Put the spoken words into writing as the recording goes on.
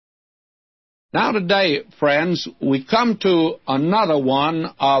Now today, friends, we come to another one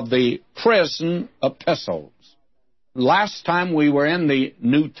of the prison epistles. Last time we were in the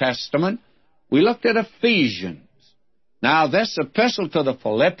New Testament, we looked at Ephesians. Now, this epistle to the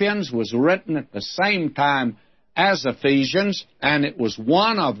Philippians was written at the same time as Ephesians, and it was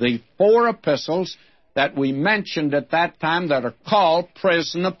one of the four epistles that we mentioned at that time that are called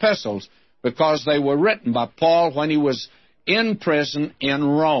prison epistles, because they were written by Paul when he was in prison in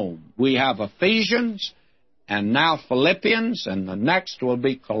Rome. We have Ephesians, and now Philippians, and the next will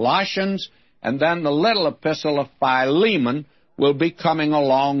be Colossians, and then the little epistle of Philemon will be coming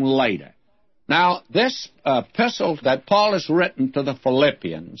along later. Now, this epistle that Paul has written to the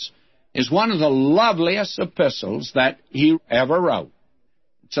Philippians is one of the loveliest epistles that he ever wrote.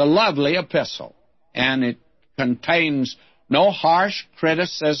 It's a lovely epistle, and it contains no harsh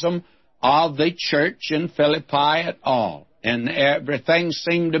criticism of the church in Philippi at all, and everything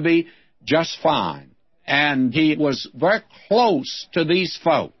seemed to be just fine. And he was very close to these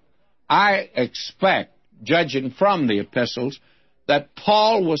folk. I expect, judging from the epistles, that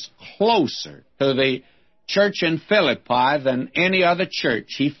Paul was closer to the church in Philippi than any other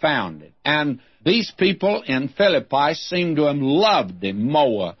church he founded. And these people in Philippi seem to have loved him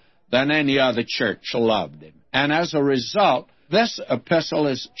more than any other church loved him. And as a result, this epistle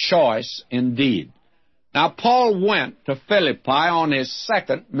is choice indeed. Now, Paul went to Philippi on his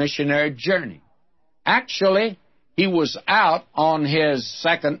second missionary journey. Actually, he was out on his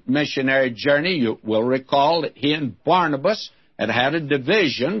second missionary journey. You will recall that he and Barnabas had a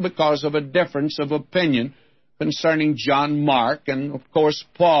division because of a difference of opinion concerning John Mark. And, of course,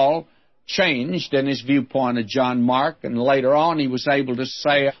 Paul changed in his viewpoint of John Mark, and later on he was able to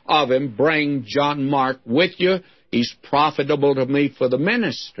say of him, "Bring John Mark with you. He's profitable to me for the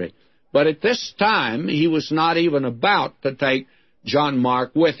ministry." But at this time, he was not even about to take John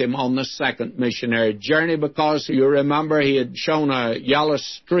Mark with him on the second missionary journey, because you remember he had shown a yellow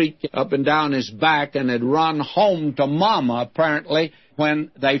streak up and down his back and had run home to Mama, apparently,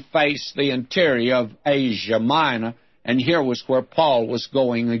 when they faced the interior of Asia Minor, and here was where Paul was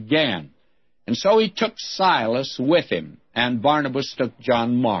going again. And so he took Silas with him, and Barnabas took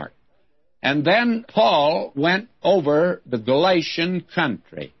John Mark. And then Paul went over the Galatian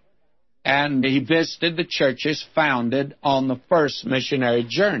country, and he visited the churches founded on the first missionary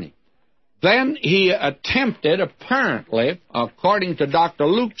journey. Then he attempted, apparently, according to Dr.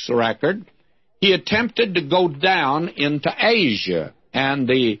 Luke's record, he attempted to go down into Asia, and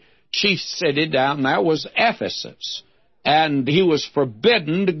the chief city down there was Ephesus, and he was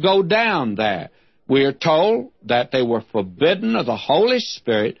forbidden to go down there. We are told that they were forbidden of the Holy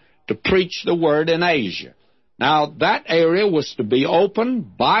Spirit to preach the word in Asia. Now, that area was to be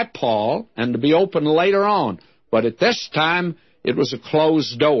opened by Paul and to be opened later on. But at this time, it was a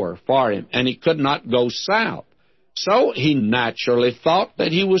closed door for him, and he could not go south. So he naturally thought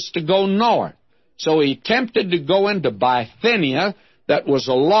that he was to go north. So he attempted to go into Bithynia, that was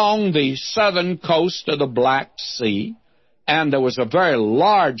along the southern coast of the Black Sea. And there was a very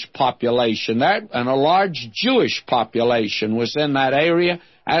large population there, and a large Jewish population was in that area,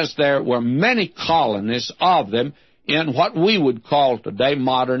 as there were many colonies of them in what we would call today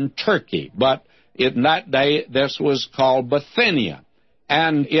modern Turkey. But in that day, this was called Bithynia.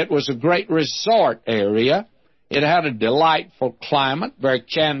 And it was a great resort area. It had a delightful climate, very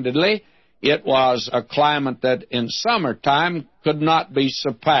candidly. It was a climate that in summertime could not be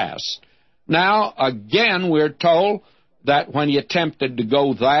surpassed. Now, again, we're told that when he attempted to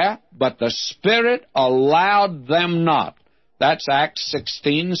go there, but the Spirit allowed them not. That's Acts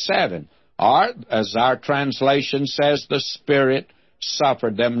 16:7. Or, as our translation says, the Spirit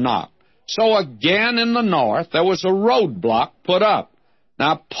suffered them not. So again in the north, there was a roadblock put up.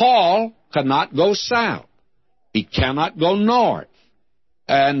 Now, Paul cannot go south. He cannot go north.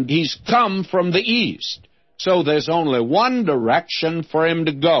 And he's come from the east. So there's only one direction for him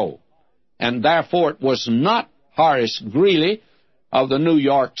to go. And therefore it was not Horace Greeley of the New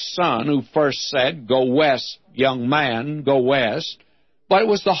York Sun who first said, "Go west, young man, go west." But it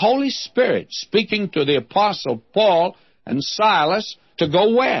was the Holy Spirit speaking to the Apostle Paul and Silas to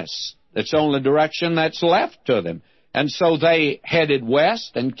go west. That's the only direction that's left to them. And so they headed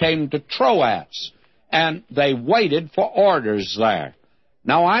west and came to Troas, and they waited for orders there.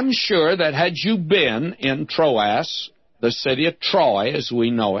 Now, I'm sure that had you been in Troas, the city of Troy as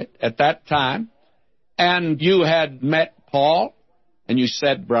we know it at that time, and you had met Paul, and you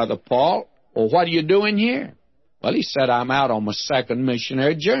said, "Brother Paul, well, what are you doing here?" Well, he said, "I'm out on my second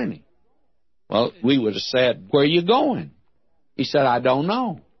missionary journey." Well, we would have said, "Where are you going?" He said, "I don't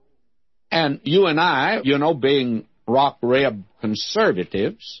know." And you and I, being rock-ribbed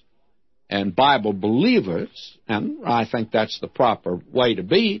conservatives, and Bible believers, and I think that's the proper way to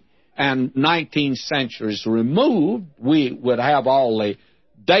be, and 19 centuries removed, we would have all the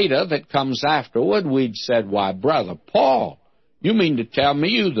data that comes afterward. We'd said, why, Brother Paul, you mean to tell me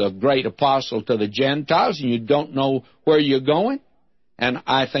you're the great apostle to the Gentiles and you don't know where you're going? And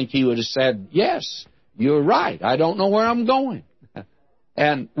I think he would have said, yes, you're right. I don't know where I'm going.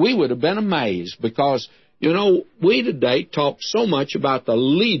 And we would have been amazed because, you know, we today talk so much about the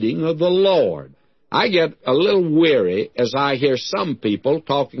leading of the Lord. I get a little weary as I hear some people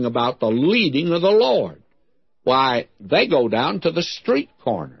talking about the leading of the Lord. Why, they go down to the street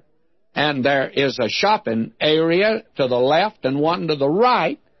corner, and there is a shopping area to the left and one to the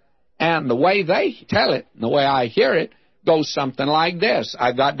right, and the way they tell it, and the way I hear it, goes something like this.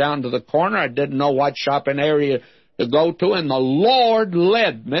 I got down to the corner, I didn't know what shopping area to go to, and the Lord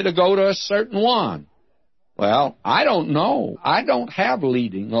led me to go to a certain one. Well, I don't know. I don't have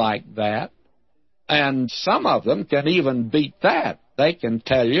leading like that. And some of them can even beat that. They can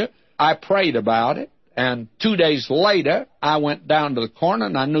tell you, I prayed about it, and 2 days later, I went down to the corner,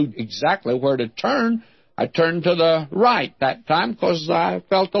 and I knew exactly where to turn. I turned to the right that time because I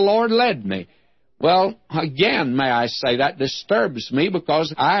felt the Lord led me. Well, again, may I say, that disturbs me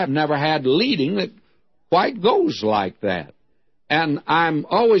because I have never had leading that quite goes like that. And I'm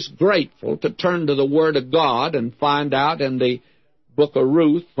always grateful to turn to the Word of God and find out in the book of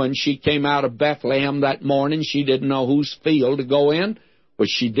Ruth, when she came out of Bethlehem that morning, she didn't know whose field to go in, but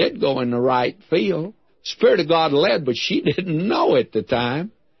she did go in the right field. Spirit of God led, but she didn't know at the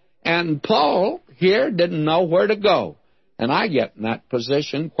time. And Paul here didn't know where to go. And I get in that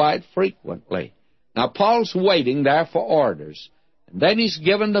position quite frequently. Now, Paul's waiting there for orders. And then he's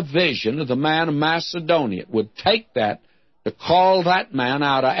given the vision of the man of Macedonia. It would take that to call that man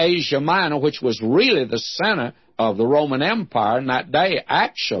out of Asia Minor, which was really the center of the Roman Empire in that day.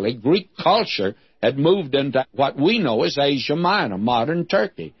 Actually, Greek culture had moved into what we know as Asia Minor, modern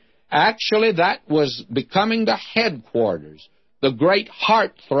Turkey. Actually, that was becoming the headquarters, the great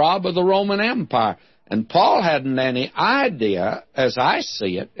heartthrob of the Roman Empire. And Paul hadn't any idea, as I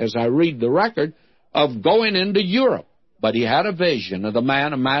see it, as I read the record, of going into Europe. But he had a vision of the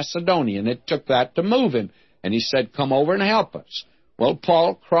man of Macedonia, and it took that to move him. And he said, come over and help us. Well,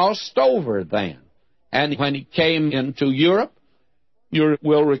 Paul crossed over then. And when he came into Europe, you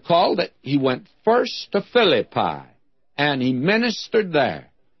will recall that he went first to Philippi, and he ministered there.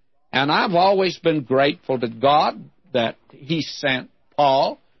 And I've always been grateful to God that he sent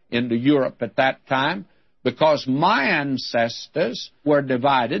Paul into Europe at that time, because my ancestors were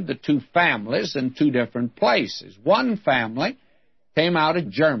divided, the two families, in two different places. One family came out of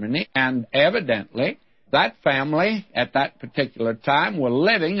Germany, and evidently that family at that particular time were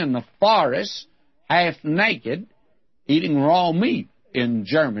living in the forest, half naked, eating raw meat in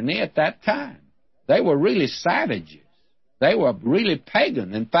Germany at that time. They were really savages. They were really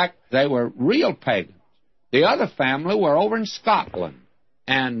pagan. In fact, they were real pagans. The other family were over in Scotland,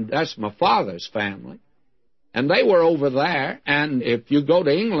 and that's my father's family. And they were over there, and if you go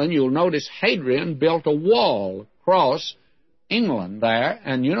to England, you'll notice Hadrian built a wall across England there.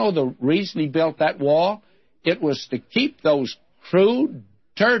 And you know the reason he built that wall? It was to keep those crude,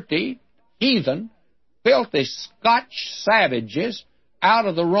 dirty, heathen, filthy Scotch savages out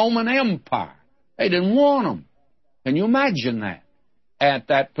of the Roman Empire. They didn't want them. Can you imagine that? At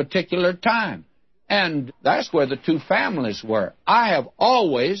that particular time. And that's where the two families were. I have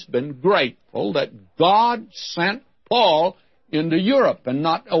always been grateful that God sent Paul into Europe and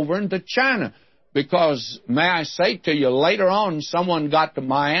not over into China. Because, may I say to you, later on, someone got to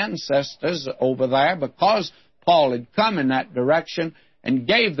my ancestors over there because Paul had come in that direction and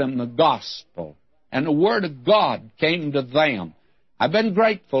gave them the gospel. And the Word of God came to them. I've been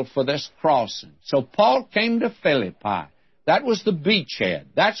grateful for this crossing. So Paul came to Philippi. That was the beachhead.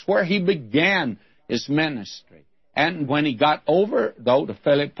 That's where he began his ministry. And when he got over, though, to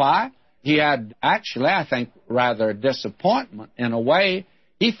Philippi, he had actually, I think, rather a disappointment in a way.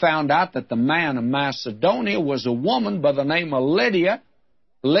 He found out that the man of Macedonia was a woman by the name of Lydia.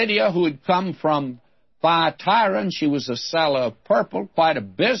 Lydia, who had come from Thyatira, and she was a seller of purple, quite a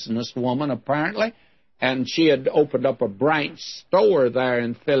businesswoman apparently, and she had opened up a branch store there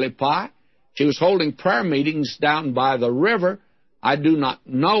in Philippi. She was holding prayer meetings down by the river. I do not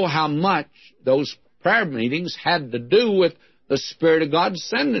know how much those prayer meetings had to do with the Spirit of God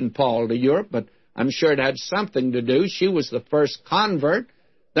sending Paul to Europe, but I'm sure it had something to do. She was the first convert.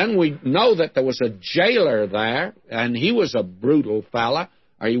 Then we know that there was a jailer there, and he was a brutal fella,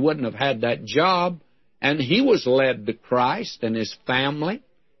 or he wouldn't have had that job. And he was led to Christ and his family.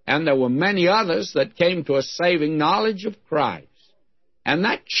 And there were many others that came to a saving knowledge of Christ. And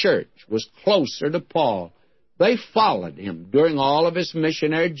that church was closer to Paul. They followed him during all of his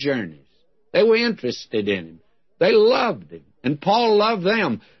missionary journeys. They were interested in him. They loved him, and Paul loved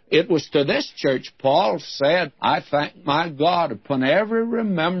them. It was to this church Paul said, I thank my God upon every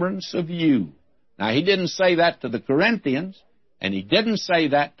remembrance of you. Now, he didn't say that to the Corinthians, and he didn't say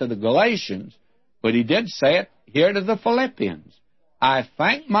that to the Galatians, but he did say it here to the Philippians. I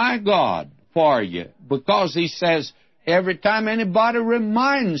thank my God for you, because he says, every time anybody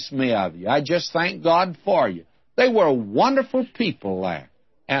reminds me of you, I just thank God for you. They were wonderful people there,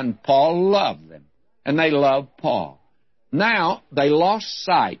 and Paul loved them, and they loved Paul. Now, they lost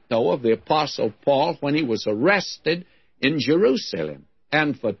sight, though, of the Apostle Paul when he was arrested in Jerusalem.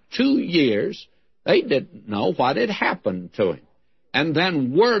 And for 2 years, they didn't know what had happened to him. And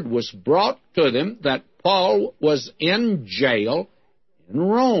then word was brought to them that Paul was in jail in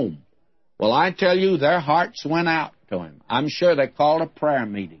Rome. Well, I tell you, their hearts went out to him. I'm sure they called a prayer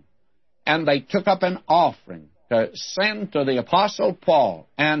meeting. And they took up an offering to send to the Apostle Paul,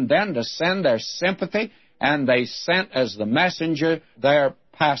 and then to send their sympathy. And they sent as the messenger their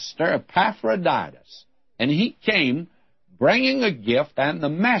pastor, Epaphroditus. And he came bringing a gift and the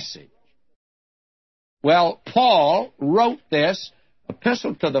message. Well, Paul wrote this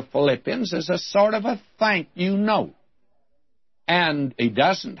epistle to the Philippians as a sort of a thank you note. And he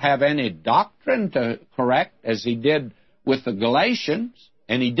doesn't have any doctrine to correct as he did with the Galatians,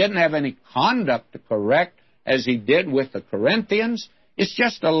 and he didn't have any conduct to correct as he did with the Corinthians. It's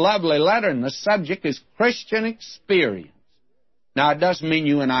just a lovely letter, and the subject is Christian experience. Now, it doesn't mean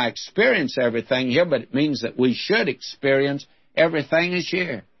you and I experience everything here, but it means that we should experience everything is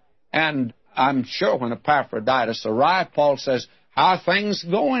here. And I'm sure when Epaphroditus arrived, Paul says, how are things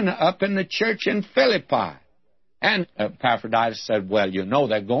going up in the church in Philippi? And Epaphroditus said, well, you know,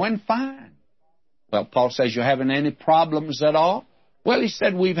 they're going fine. Well, Paul says, you having any problems at all? Well, he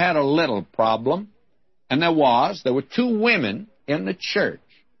said, we've had a little problem. And there were 2 women in the church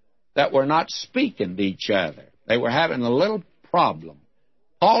that were not speaking to each other. They were having a little problem.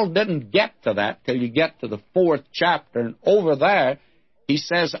 Paul didn't get to that till you get to the 4th chapter, and over there he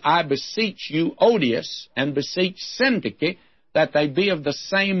says, I beseech you, Odious, and beseech Syntyche, that they be of the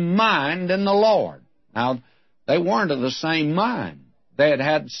same mind in the Lord. Now, they weren't of the same mind. They had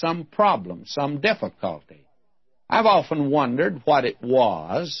had some problem, some difficulty. I've often wondered what it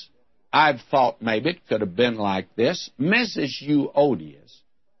was. I've thought maybe it could have been like this. Mrs. Euodias,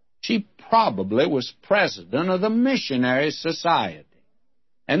 she probably was president of the Missionary Society.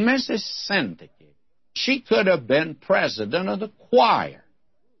 And Mrs. Syntyche, she could have been president of the choir.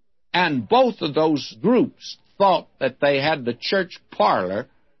 And both of those groups thought that they had the church parlor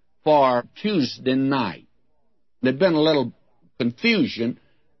for Tuesday night. There'd been a little confusion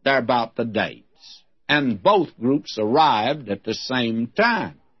there about the dates. And both groups arrived at the same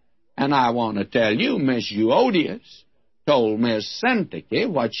time. And I want to tell you, Miss Euodias told Miss Syntyche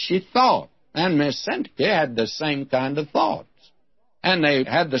what she thought. And Miss Syntyche had the same kind of thoughts. And they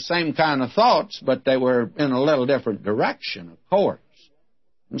had the same kind of thoughts, but they were in a little different direction, of course.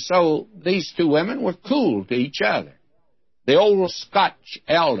 And so these 2 women were cool to each other. The old Scotch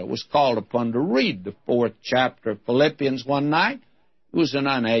elder was called upon to read the 4th chapter of Philippians one night. He was an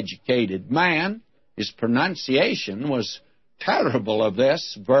uneducated man. His pronunciation was terrible of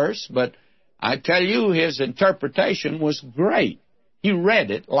this verse, but I tell you, his interpretation was great. He read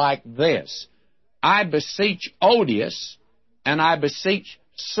it like this: I beseech Odious, and I beseech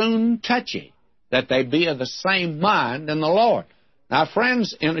Syntyche, that they be of the same mind in the Lord. Now,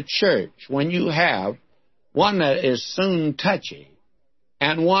 friends, in a church, when you have one that is Syntyche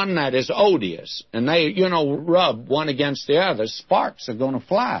and one that is Odious, and they, rub one against the other, sparks are going to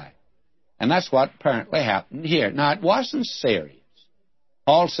fly. And that's what apparently happened here. Now, it wasn't serious.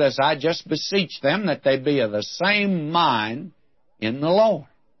 Paul says, I just beseech them that they be of the same mind in the Lord.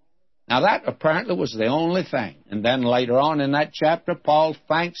 Now, that apparently was the only thing. And then later on in that chapter, Paul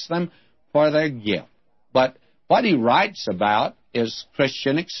thanks them for their gift. But what he writes about is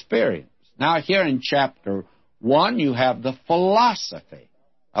Christian experience. Now, here in chapter 1, you have the philosophy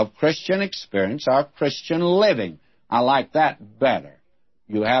of Christian experience or Christian living. I like that better.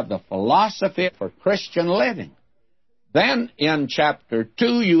 You have the philosophy for Christian living. Then in chapter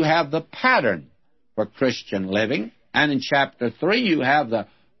 2, you have the pattern for Christian living. And in chapter 3, you have the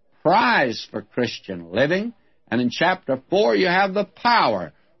prize for Christian living. And in chapter 4, you have the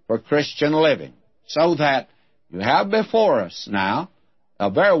power for Christian living. So that you have before us now a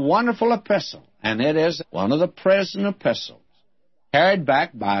very wonderful epistle. And it is one of the prison epistles carried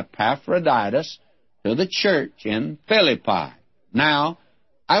back by Epaphroditus to the church in Philippi. Now,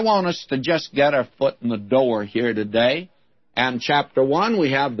 I want us to just get our foot in the door here today. And chapter 1,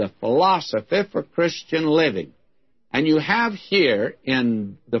 we have the philosophy for Christian living. And you have here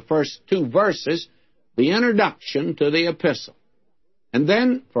in the first 2 verses the introduction to the epistle. And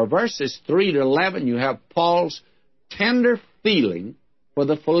then for verses 3 to 11, you have Paul's tender feeling for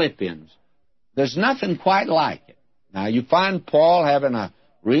the Philippians. There's nothing quite like it. Now, you find Paul having a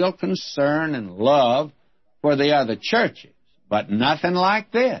real concern and love for the other churches, but nothing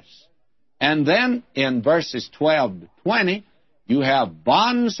like this. And then in verses 12 to 20, you have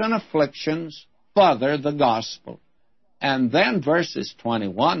bonds and afflictions further the gospel. And then verses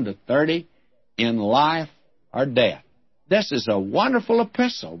 21 to 30, in life or death. This is a wonderful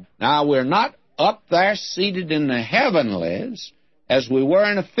epistle. Now, we're not up there seated in the heavenlies as we were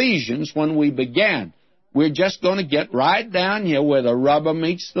in Ephesians when we began. We're just going to get right down here where the rubber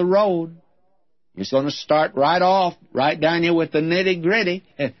meets the road. It's going to start right off, right down here with the nitty-gritty,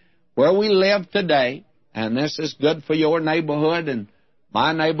 where we live today. And this is good for your neighborhood and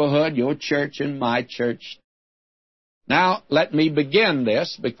my neighborhood, your church and my church. Now, let me begin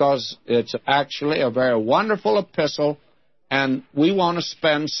this because it's actually a very wonderful epistle, and we want to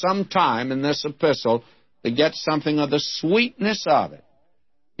spend some time in this epistle to get something of the sweetness of it.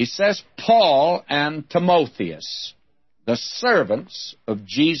 He says, Paul and Timotheus, the servants of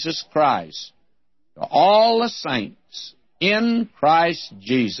Jesus Christ, to all the saints in Christ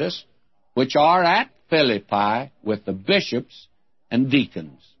Jesus, which are at Philippi with the bishops and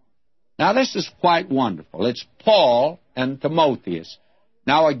deacons. Now, this is quite wonderful. It's Paul and Timotheus.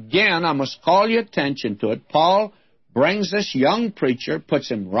 Now, again, I must call your attention to it. Paul brings this young preacher, puts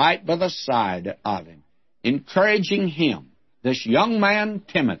him right by the side of him, encouraging him, this young man,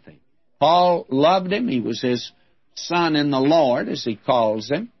 Timothy. Paul loved him. He was his son in the Lord, as he calls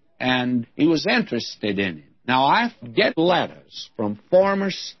him, and he was interested in him. Now, I get letters from former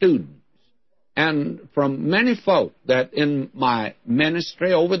students and from many folk that in my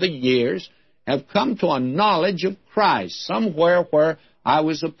ministry over the years have come to a knowledge of Christ somewhere where I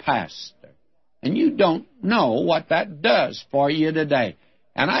was a pastor. And you don't know what that does for you today.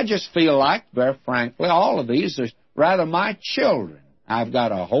 And I just feel like, very frankly, all of these are rather my children. I've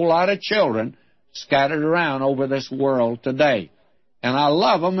got a whole lot of children scattered around over this world today. And I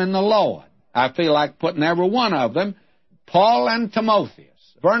love them in the Lord. I feel like putting every one of them, Paul and Timotheus,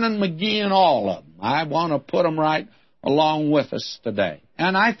 Vernon McGee and all of them. I want to put them right along with us today.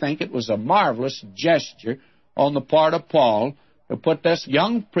 And I think it was a marvelous gesture on the part of Paul to put this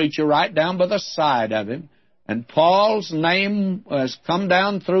young preacher right down by the side of him. And Paul's name has come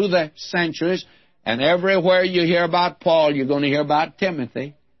down through the centuries, and everywhere you hear about Paul, you're going to hear about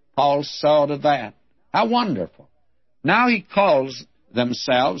Timothy. Paul saw to that. How wonderful. Now he calls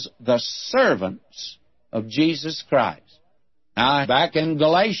themselves the servants of Jesus Christ. Now, back in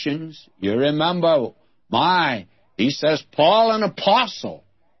Galatians, you remember, he says, Paul, an apostle.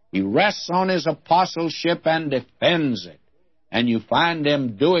 He rests on his apostleship and defends it. And you find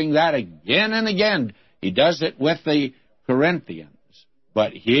him doing that again and again. He does it with the Corinthians.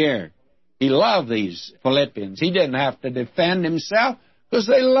 But here, he loved these Philippians. He didn't have to defend himself because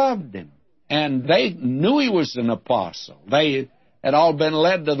they loved him. And they knew he was an apostle. They had all been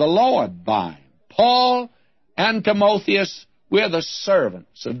led to the Lord by him. Paul and Timotheus, we're the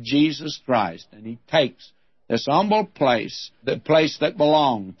servants of Jesus Christ. And he takes this humble place, the place that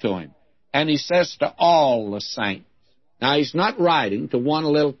belonged to him. And he says to all the saints. Now, he's not writing to one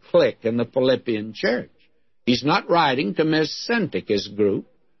little clique in the Philippian church. He's not writing to Miss Syntyche's group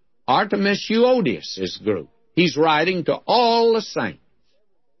or to Miss Euodias' group. He's writing to all the saints.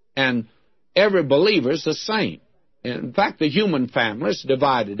 And every believer is a saint. In fact, the human family is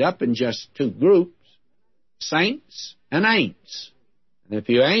divided up in just 2 groups, saints and ain'ts. And if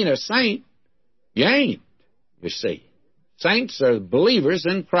you ain't a saint, you ain't, you see. Saints are believers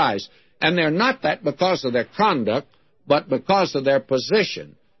in Christ. And they're not that because of their conduct, but because of their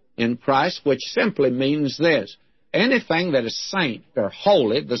position in Christ, which simply means this. Anything that is saint or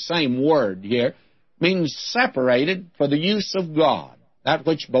holy, the same word here, means separated for the use of God, that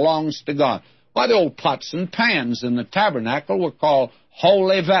which belongs to God. Why, the old pots and pans in the tabernacle were called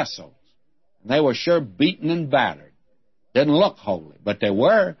holy vessels. They were sure beaten and battered. Didn't look holy, but they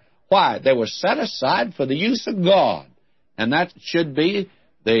were. Why? They were set aside for the use of God. And that should be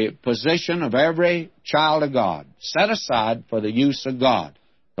the position of every child of God, set aside for the use of God.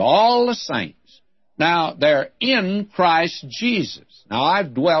 To all the saints. Now, they're in Christ Jesus. Now,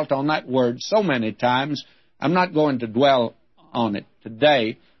 I've dwelt on that word so many times, I'm not going to dwell on it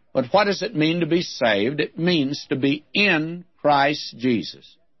today. But what does it mean to be saved? It means to be in Christ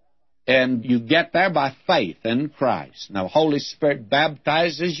Jesus. And you get there by faith in Christ. Now, Holy Spirit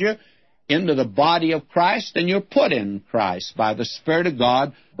baptizes you into the body of Christ, and you're put in Christ by the Spirit of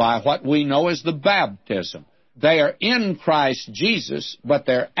God, by what we know as the baptism. They are in Christ Jesus, but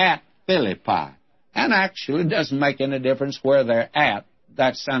they're at Philippi. And actually, it doesn't make any difference where they're at.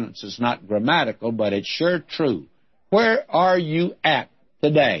 That sentence is not grammatical, but it's sure true. Where are you at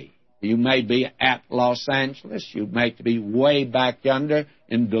today? You may be at Los Angeles. You may be way back yonder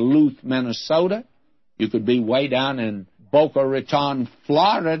in Duluth, Minnesota. You could be way down in Boca Raton,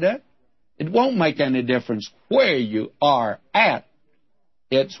 Florida. It won't make any difference where you are at.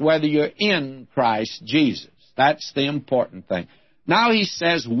 It's whether you're in Christ Jesus. That's the important thing. Now he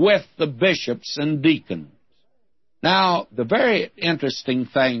says, with the bishops and deacons. Now, the very interesting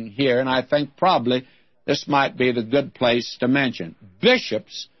thing here, and I think probably this might be the good place to mention,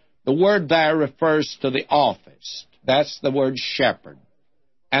 bishops, the word there refers to the office. That's the word shepherd.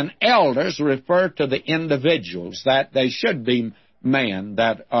 And elders refer to the individuals, that they should be men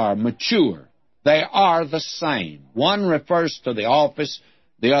that are mature. They are the same. One refers to the office,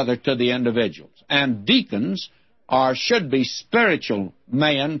 the other to the individuals. And deacons should be spiritual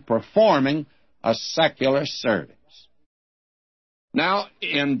men performing a secular service. Now,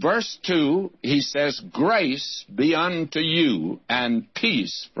 in verse 2, he says, grace be unto you and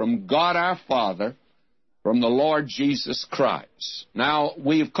peace from God our Father, from the Lord Jesus Christ. Now,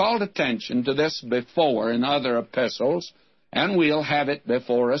 we've called attention to this before in other epistles, and we'll have it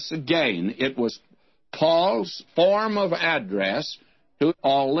before us again. It was Paul's form of address to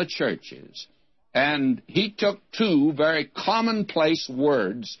all the churches. And he took two very commonplace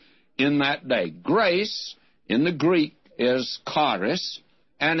words in that day. Grace, in the Greek, is charis,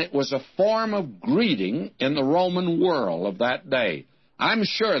 and it was a form of greeting in the Roman world of that day. I'm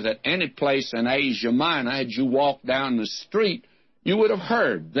sure that any place in Asia Minor, as you walk down the street, you would have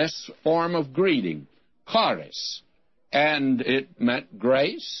heard this form of greeting, charis. And it meant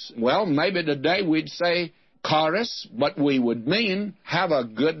grace. Well, maybe today we'd say charis, but we would mean have a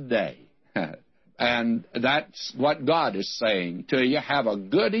good day. And that's what God is saying to you, have a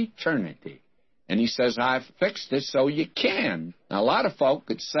good eternity. And he says, I've fixed it so you can. Now, a lot of folk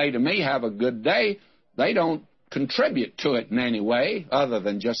could say to me, have a good day. They don't contribute to it in any way other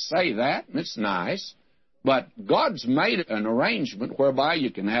than just say that, and it's nice. But God's made an arrangement whereby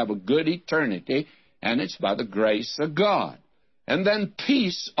you can have a good eternity, and it's by the grace of God. And then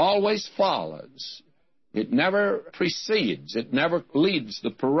peace always follows. It never precedes. It never leads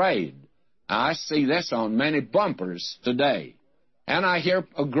the parade. I see this on many bumpers today. And I hear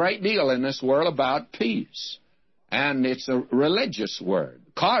a great deal in this world about peace. And it's a religious word.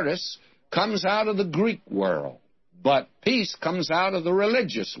 Charis comes out of the Greek world, but peace comes out of the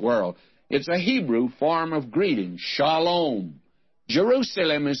religious world. It's a Hebrew form of greeting, shalom.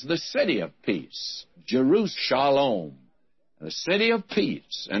 Jerusalem is the city of peace. Jerusalem, the city of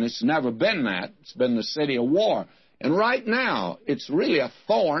peace. And it's never been that. It's been the city of war. And right now, it's really a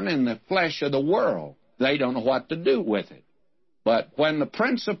thorn in the flesh of the world. They don't know what to do with it. But when the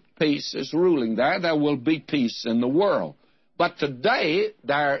Prince of Peace is ruling there, there will be peace in the world. But today,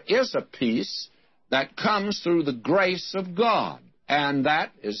 there is a peace that comes through the grace of God. And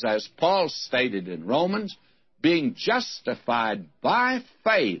that is, as Paul stated in Romans, being justified by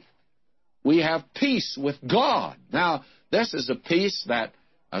faith. We have peace with God. Now, this is a peace that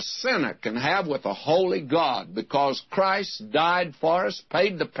a sinner can have with a holy God, because Christ died for us,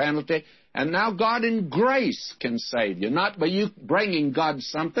 paid the penalty, and now God in grace can save you. Not by you bringing God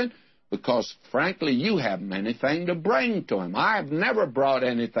something, because, frankly, you haven't anything to bring to Him. I have never brought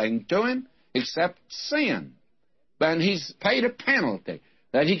anything to Him except sin. And He's paid a penalty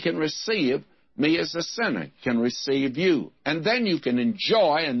that He can receive me as a sinner, can receive you. And then you can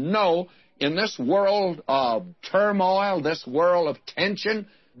enjoy and know in this world of turmoil, this world of tension,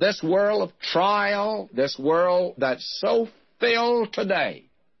 this world of trial, this world that's so filled today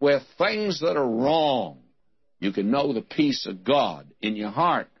with things that are wrong, you can know the peace of God in your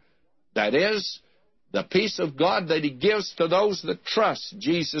heart. That is, the peace of God that He gives to those that trust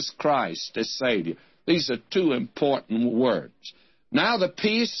Jesus Christ as Savior. These are two important words. Now the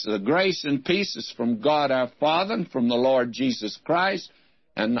peace, the grace and peace is from God our Father and from the Lord Jesus Christ.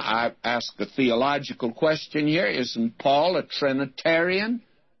 And I ask a theological question here. Isn't Paul a Trinitarian?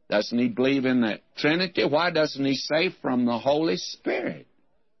 Doesn't he believe in the Trinity? Why doesn't he say from the Holy Spirit?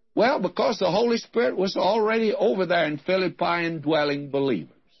 Well, because the Holy Spirit was already over there in Philippi indwelling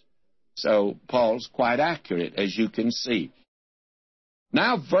believers. So Paul's quite accurate, as you can see.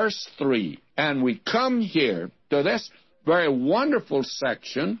 Now, verse 3, and we come here to this very wonderful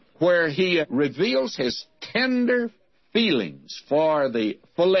section where he reveals his tender feelings for the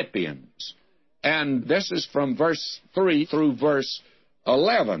Philippians. And this is from verse 3 through verse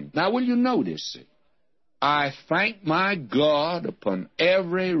 11. Now, will you notice it? I thank my God upon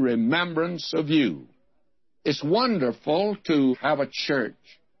every remembrance of you. It's wonderful to have a church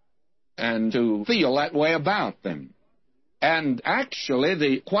and to feel that way about them. And actually,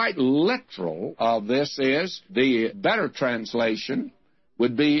 the quite literal of this is, the better translation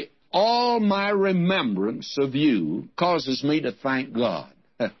would be, all my remembrance of you causes me to thank God.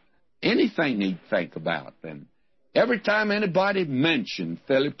 Anything he'd think about them. Every time anybody mentioned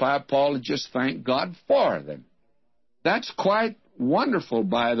Philippi, Paul would just thank God for them. That's quite wonderful,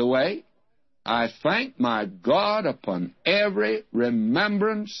 by the way. I thank my God upon every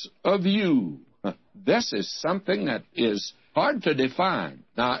remembrance of you. This is something that is hard to define.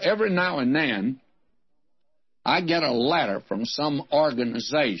 Now, every now and then, I get a letter from some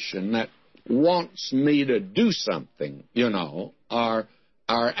organization that wants me to do something, or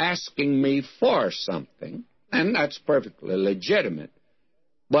are asking me for something, and that's perfectly legitimate.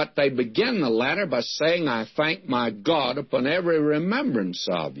 But they begin the letter by saying, I thank my God upon every remembrance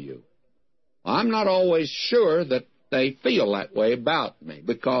of you. I'm not always sure that they feel that way about me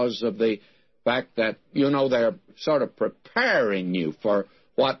because of the fact that, they're sort of preparing you for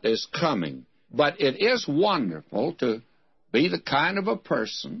what is coming. But it is wonderful to be the kind of a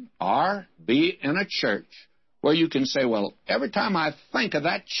person or be in a church where you can say, well, every time I think of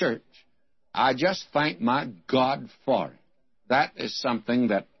that church, I just thank my God for it. That is something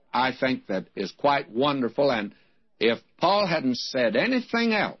that I think that is quite wonderful. And if Paul hadn't said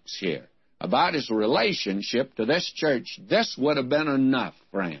anything else here about his relationship to this church, this would have been enough,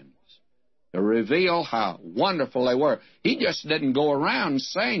 friends, to reveal how wonderful they were. He just didn't go around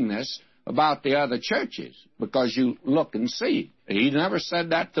saying this about the other churches, because you look and see. He never said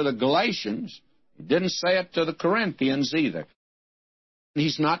that to the Galatians. He didn't say it to the Corinthians either.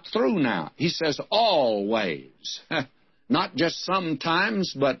 He's not through now. He says always. Not just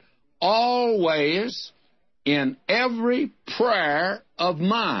sometimes, but always in every prayer of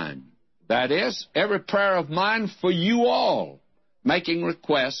mine. That is, every prayer of mine for you all, making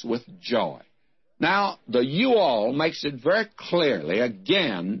requests with joy. Now, the you all makes it very clearly,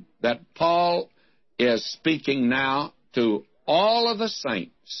 again, that Paul is speaking now to all of the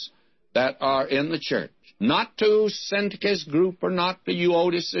saints that are in the church. Not to Syntyche's group, or not to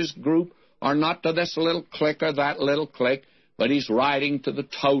Euodias' group, or not to this little clique or that little clique, but he's writing to the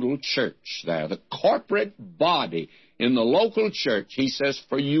total church there, the corporate body in the local church. He says,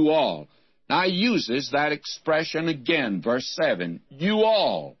 for you all. Now, he uses that expression again, verse 7, you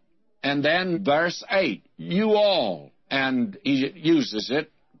all. And then verse 8, you all. And he uses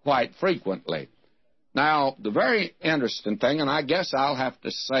it quite frequently. Now, the very interesting thing, and I guess I'll have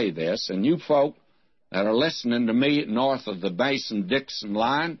to say this, and you folk that are listening to me north of the Mason-Dixon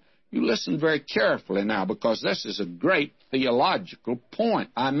line, you listen very carefully now, because this is a great theological point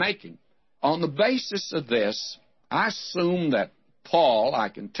I'm making. On the basis of this, I assume that Paul, I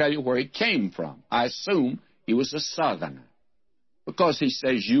can tell you where he came from. I assume he was a Southerner, because he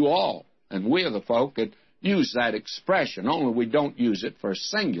says you all, and we're the folk that use that expression, only we don't use it for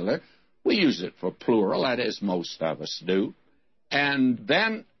singular. We use it for plural, that is, most of us do. And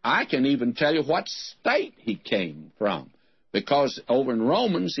then I can even tell you what state he came from, because over in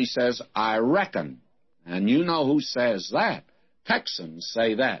Romans he says, I reckon. And you know who says that. Texans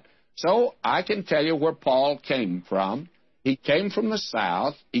say that. So I can tell you where Paul came from. He came from the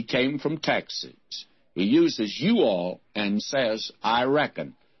South. He came from Texas. He uses you all and says, I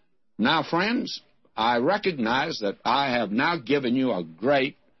reckon. Now, friends, I recognize that I have now given you a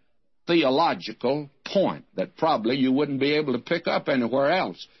great theological point that probably you wouldn't be able to pick up anywhere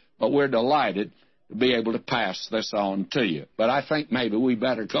else, but we're delighted to be able to pass this on to you. But I think maybe we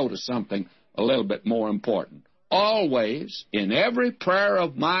better go to something a little bit more important. Always, in every prayer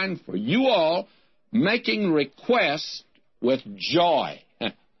of mine for you all, making request with joy.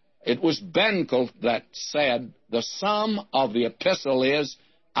 It was Benkel that said, the sum of the epistle is,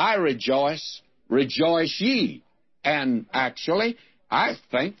 I rejoice, rejoice ye. And actually, I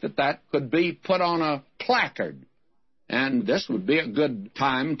think that that could be put on a placard. And this would be a good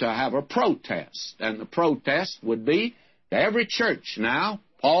time to have a protest. And the protest would be to every church now.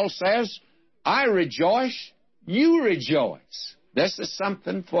 Paul says, I rejoice, you rejoice. This is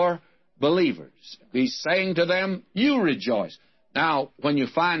something for believers. He's saying to them, you rejoice. Now, when you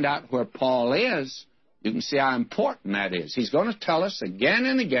find out where Paul is, you can see how important that is. He's going to tell us again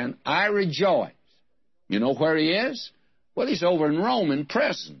and again, I rejoice. You know where he is? Well, he's over in Rome in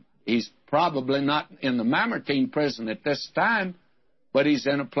prison. He's probably not in the Mamertine prison at this time, but he's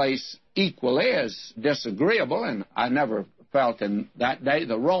in a place equally as disagreeable, and I never felt in that day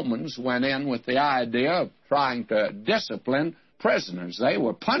the Romans went in with the idea of trying to discipline prisoners. They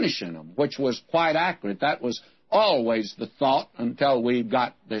were punishing them, which was quite accurate. That was always the thought until we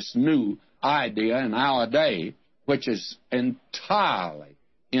got this new idea in our day, which is entirely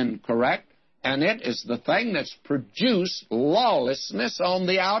incorrect, and it is the thing that's produced lawlessness on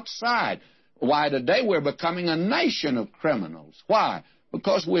the outside. Why, today we're becoming a nation of criminals. Why?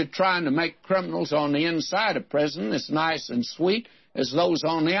 Because we're trying to make criminals on the inside of prison as nice and sweet as those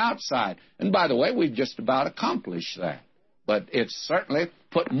on the outside. And by the way, we've just about accomplished that. But it's certainly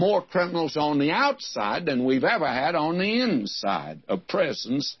put more criminals on the outside than we've ever had on the inside of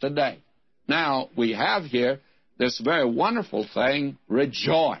prisons today. Now, we have here this very wonderful thing,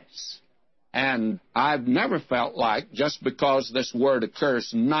 rejoice. And I've never felt like, just because this word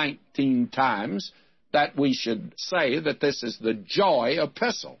occurs 19 times, that we should say that this is the joy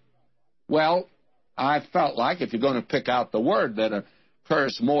epistle. Well, I felt like if you're going to pick out the word that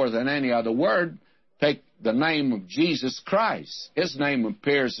occurs more than any other word, take the name of Jesus Christ. His name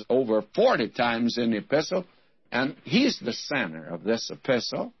appears over 40 times in the epistle, and he's the center of this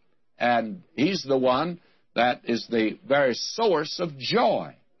epistle, and he's the one that is the very source of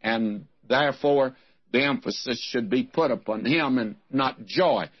joy, and therefore the emphasis should be put upon him and not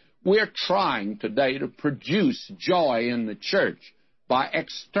joy. We're trying today to produce joy in the church by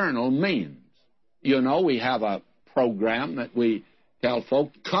external means. You know, we have a program that we tell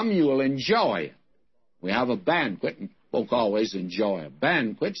folk, come, you will enjoy it. We have a banquet, and folk always enjoy a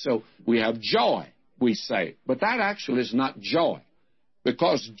banquet, so we have joy, we say. But that actually is not joy,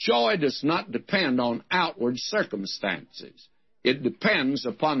 because joy does not depend on outward circumstances. It depends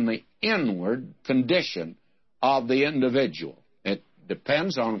upon the inward condition of the individual. It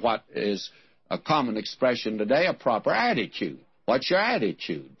depends on what is a common expression today, a proper attitude. What's your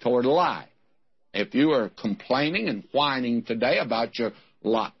attitude toward life? If you are complaining and whining today about your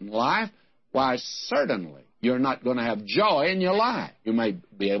lot in life, why, certainly you're not going to have joy in your life. You may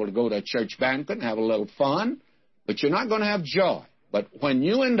be able to go to a church banquet and have a little fun, but you're not going to have joy. But when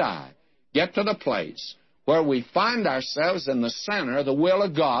you and I get to the place where we find ourselves in the center of the will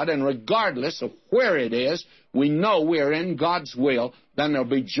of God, and regardless of where it is, we know we're in God's will, then there'll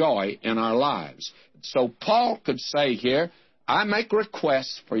be joy in our lives. So Paul could say here, I make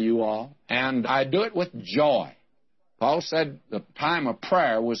requests for you all, and I do it with joy. Paul said the time of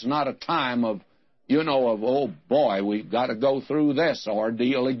prayer was not a time of, oh boy, we've got to go through this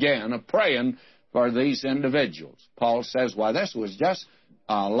ordeal again of praying for these individuals. Paul says, well, this was just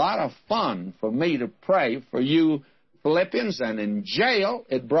a lot of fun for me to pray for you Philippians, and in jail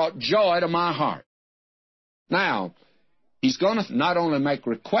it brought joy to my heart. Now, he's going to not only make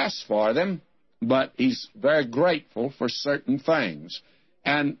requests for them, but he's very grateful for certain things.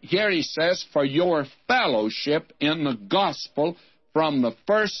 And here he says, for your fellowship in the gospel from the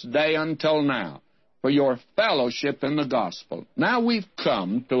first day until now. For your fellowship in the gospel. Now we've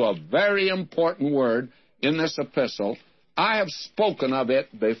come to a very important word in this epistle. I have spoken of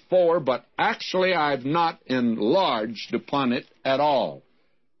it before, but actually I've not enlarged upon it at all.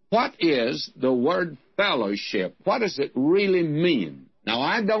 What is the word fellowship? What does it really mean? Now,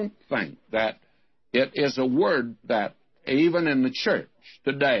 I don't think that it is a word that, even in the church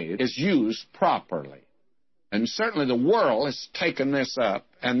today, is used properly. And certainly the world has taken this up,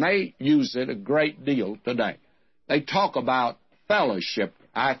 and they use it a great deal today. They talk about fellowship.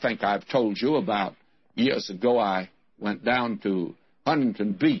 I think I've told you about years ago I went down to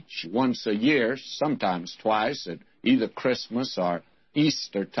Huntington Beach once a year, sometimes twice, at either Christmas or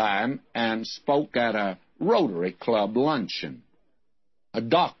Easter time, and spoke at a Rotary Club luncheon. A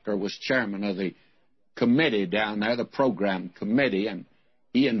doctor was chairman of the committee down there, the program committee, and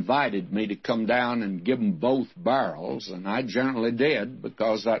he invited me to come down and give him both barrels, and I generally did,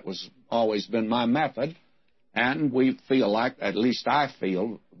 because that was always been my method, and we feel like, at least I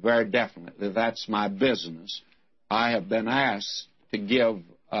feel very definitely, that's my business. I have been asked to give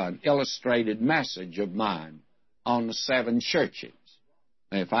an illustrated message of mine on the 7 churches.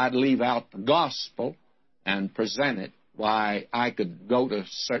 If I'd leave out the gospel and present it, why, I could go to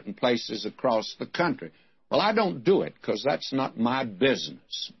certain places across the country. Well, I don't do it because that's not my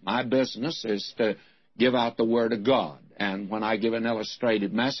business. My business is to give out the Word of God. And when I give an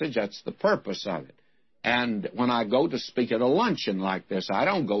illustrated message, that's the purpose of it. And when I go to speak at a luncheon like this, I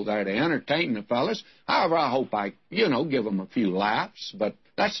don't go there to entertain the fellas. However, I hope I, give them a few laughs, but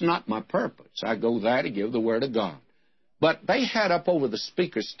that's not my purpose. I go there to give the Word of God. But they had up over the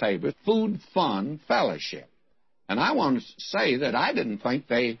speaker's table food, fun, fellowship. And I want to say that I didn't think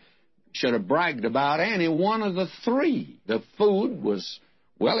they should have bragged about any one of the 3. The food was,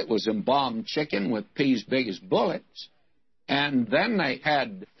 well, it was embalmed chicken with peas big as bullets. And then they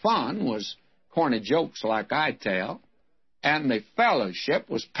had fun, was corny jokes like I tell. And the fellowship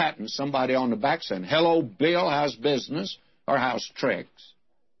was patting somebody on the back saying, "Hello, Bill, how's business?" or "How's tricks?"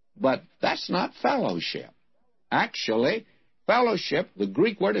 But that's not fellowship. Actually, fellowship, the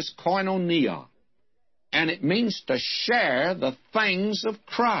Greek word is koinonia, and it means to share the things of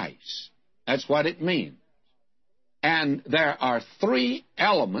Christ. That's what it means. And there are three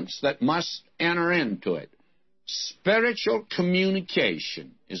elements that must enter into it. Spiritual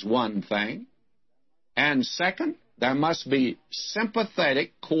communication is one thing. And second, there must be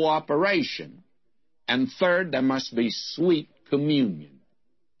sympathetic cooperation. And third, there must be sweet communion.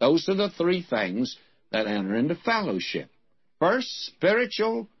 Those are the three things that enter into fellowship. First,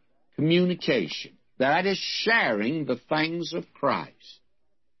 spiritual communication. That is sharing the things of Christ.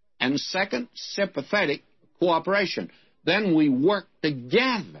 And second, sympathetic cooperation. Then we work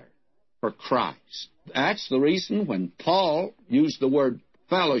together for Christ. That's the reason when Paul used the word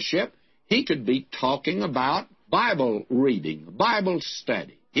fellowship, he could be talking about Bible reading, Bible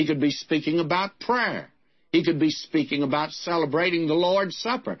study. He could be speaking about prayer. He could be speaking about celebrating the Lord's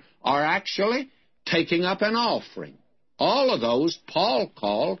Supper, or actually taking up an offering. All of those Paul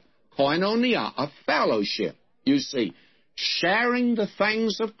called koinonia, a fellowship. You see, sharing the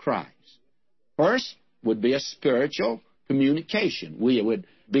things of Christ. First would be a spiritual communication. We would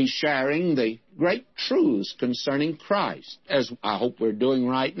be sharing the great truths concerning Christ, as I hope we're doing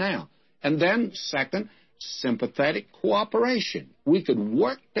right now. And then, second, sympathetic cooperation. We could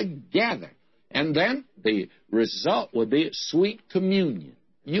work together. And then the result would be sweet communion.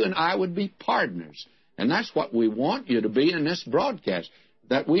 You and I would be partners. And that's what we want you to be in this broadcast,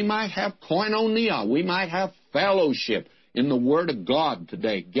 that we might have koinonia, we might have fellowship in the Word of God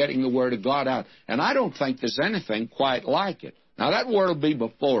today, getting the Word of God out. And I don't think there's anything quite like it. Now, that word will be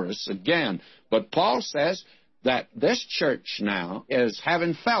before us again, but Paul says that this church now is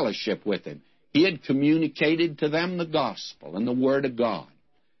having fellowship with him. He had communicated to them the gospel and the Word of God.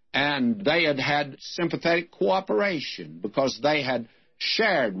 And they had had sympathetic cooperation because they had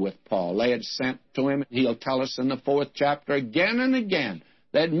shared with Paul. They had sent to him, he'll tell us in the 4th chapter, again and again,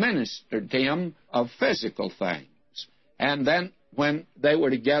 they had ministered to him of physical things. And then when they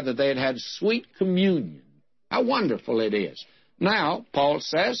were together, they had had sweet communion. How wonderful it is. Now, Paul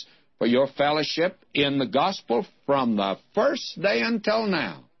says, for your fellowship in the gospel from the first day until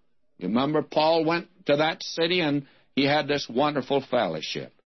now. You remember Paul went to that city and he had this wonderful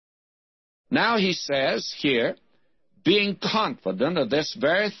fellowship. Now he says here, being confident of this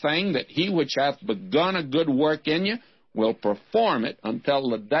very thing, that he which hath begun a good work in you will perform it until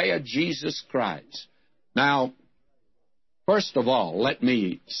the day of Jesus Christ. Now, first of all, let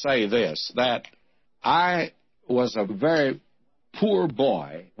me say this, that I was a very poor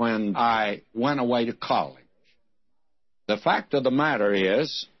boy when I went away to college. The fact of the matter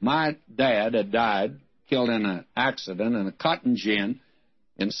is, my dad had died, killed in an accident in a cotton gin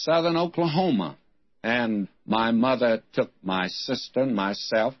in southern Oklahoma. And my mother took my sister and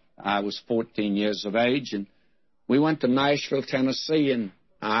myself. I was 14 years of age, and we went to Nashville, Tennessee, and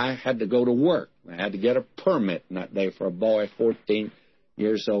I had to go to work. I had to get a permit that day for a boy 14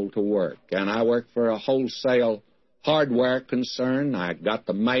 years old to work. And I worked for a wholesale hardware concern. I got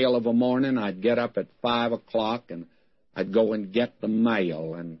the mail of a morning. I'd get up at 5 o'clock, and I'd go and get the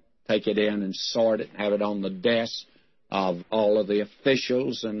mail and take it in and sort it and have it on the desk of all of the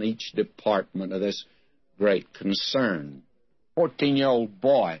officials in each department of this great concern. 14-year-old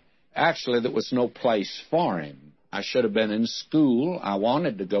boy. Actually, there was no place for him. I should have been in school. I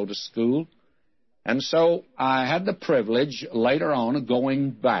wanted to go to school. And so I had the privilege later on of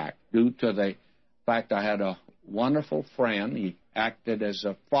going back due to the fact I had a wonderful friend. He acted as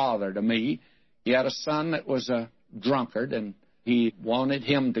a father to me. He had a son that was a drunkard, and he wanted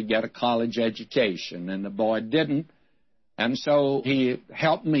him to get a college education, and the boy didn't. And so he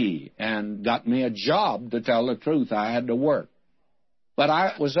helped me and got me a job. To tell the truth, I had to work. But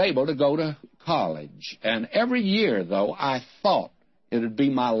I was able to go to college. And every year, though, I thought it would be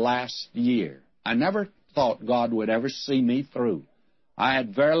my last year. I never thought God would ever see me through. I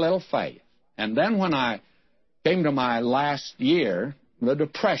had very little faith. And then when I came to my last year, the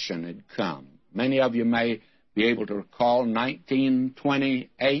Depression had come. Many of you may be able to recall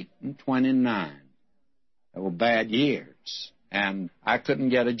 1928 and 29. They were bad years. And I couldn't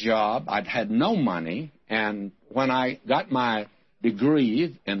get a job. I'd had no money. And when I got my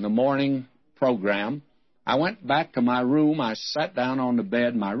degree in the morning program, I went back to my room. I sat down on the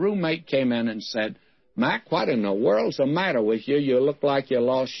bed. My roommate came in and said, "Mac, what in the world's the matter with you? You look like you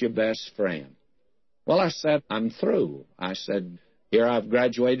lost your best friend." Well, I said, "I'm through." I said, "Here I've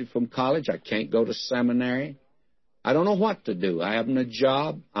graduated from college. I can't go to seminary. I don't know what to do. I haven't a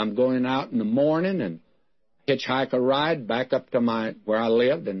job. I'm going out in the morning and hitchhike a ride back up to where I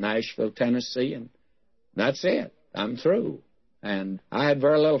lived in Nashville, Tennessee, and that's it. I'm through. And I had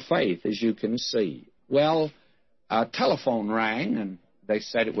very little faith, as you can see. Well, a telephone rang, and they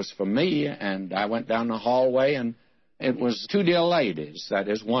said it was for me, and I went down the hallway, and it was two dear ladies. That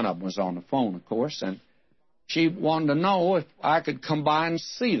is, one of them was on the phone, of course, and she wanted to know if I could come by and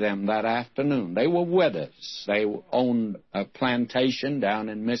see them that afternoon. They were with us. They owned a plantation down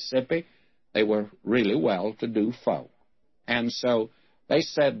in Mississippi. They were really well-to-do folk. And so they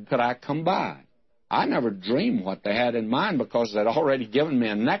said, could I come by? I never dreamed what they had in mind because they'd already given me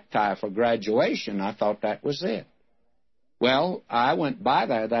a necktie for graduation. I thought that was it. Well, I went by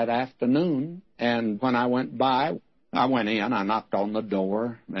there that afternoon, and when I went by, I went in, I knocked on the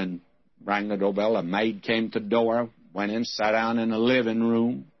door, and rang the doorbell. A maid came to the door, went in, sat down in the living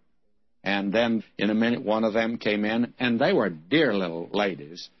room, and then in a minute one of them came in, and they were dear little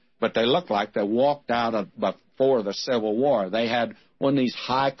ladies, but they looked like they walked out of before the Civil War. They had one of these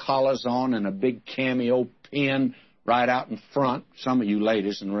high collars on and a big cameo pin right out in front. Some of you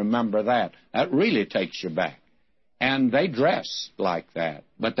ladies can remember that. That really takes you back. And they dressed like that,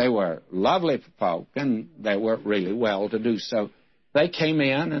 but they were lovely folk, and they were really well-to-do. So they came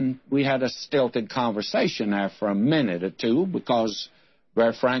in, and we had a stilted conversation there for a minute or two because,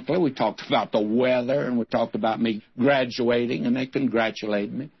 very frankly, we talked about the weather, and we talked about me graduating, and they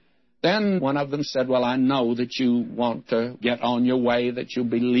congratulated me. Then one of them said, well, I know that you want to get on your way, that you'll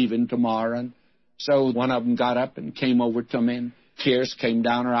be leaving tomorrow. And so one of them got up and came over to me, and tears came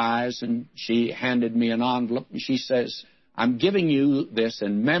down her eyes, and she handed me an envelope, and she says, I'm giving you this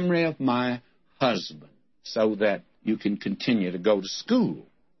in memory of my husband so that you can continue to go to school.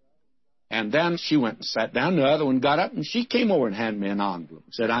 And then she went and sat down. The other one got up, and she came over and handed me an envelope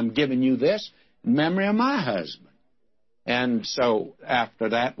and said, I'm giving you this in memory of my husband. And so after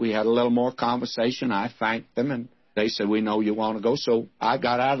that, we had a little more conversation. I thanked them, and they said, we know you want to go. So I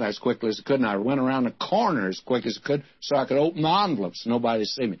got out of there as quickly as I could, and I went around the corner as quick as I could so I could open the envelopes. Nobody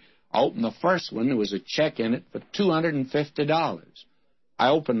see me. I opened the first one. There was a check in it for $250. I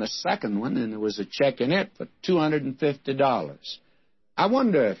opened the second one, and there was a check in it for $250. I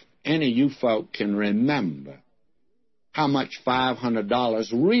wonder if any of you folk can remember how much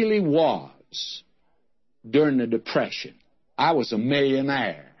 $500 really was during the Depression. I was a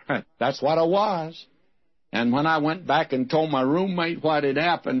millionaire. That's what I was. And when I went back and told my roommate what had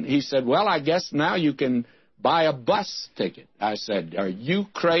happened, he said, well, I guess now you can buy a bus ticket. I said, are you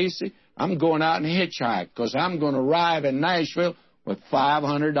crazy? I'm going out and hitchhike because I'm going to arrive in Nashville with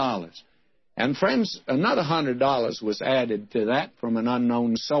 $500. And friends, another $100 was added to that from an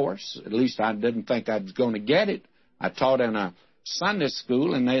unknown source. At least I didn't think I was going to get it. I taught in a Sunday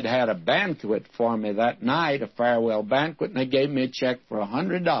school, and they'd had a banquet for me that night, a farewell banquet, and they gave me a check for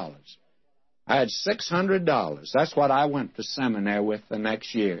 $100. I had $600. That's what I went to seminary with the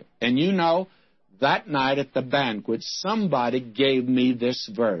next year. And you know, that night at the banquet, somebody gave me this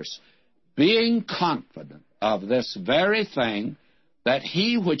verse, being confident of this very thing, that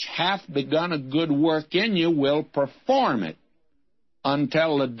he which hath begun a good work in you will perform it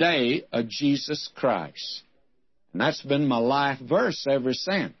until the day of Jesus Christ. And that's been my life verse ever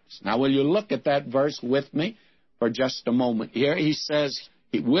since. Now, will you look at that verse with me for just a moment here? He says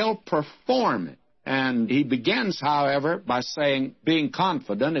he will perform it. And he begins, however, by saying, being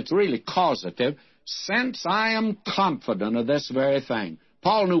confident. It's really causative. Since I am confident of this very thing.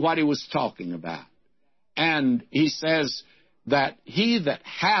 Paul knew what he was talking about. And he says that he that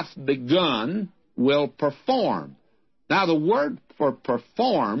hath begun will perform. Now, the word for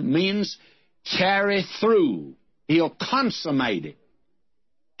perform means carry through. He'll consummate it.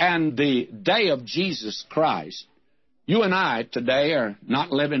 And the day of Jesus Christ, you and I today are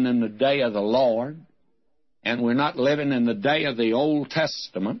not living in the day of the Lord, and we're not living in the day of the Old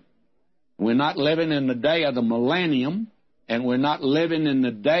Testament. We're not living in the day of the millennium, and we're not living in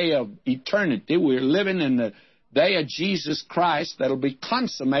the day of eternity. We're living in the day of Jesus Christ that'll be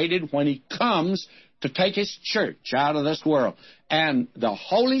consummated when he comes to take his church out of this world. And the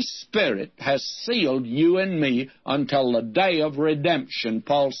Holy Spirit has sealed you and me until the day of redemption.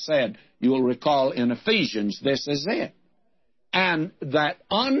 Paul said, you'll recall in Ephesians, this is it. And that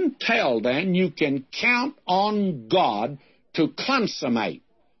until then, you can count on God to consummate.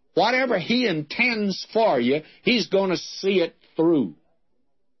 Whatever he intends for you, he's going to see it through.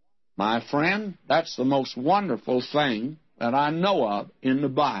 My friend, that's the most wonderful thing that I know of in the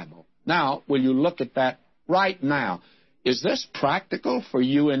Bible. Now, will you look at that right now? Is this practical for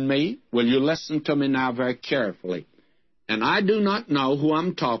you and me? Will you listen to me now very carefully? And I do not know who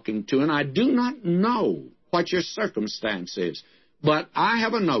I'm talking to, and I do not know what your circumstance is. But I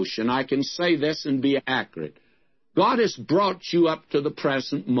have a notion, I can say this and be accurate. God has brought you up to the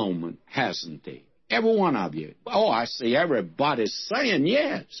present moment, hasn't He? Every one of you. Oh, I see everybody's saying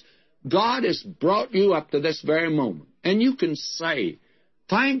yes. God has brought you up to this very moment. And you can say,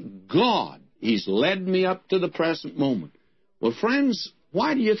 thank God He's led me up to the present moment. Well, friends,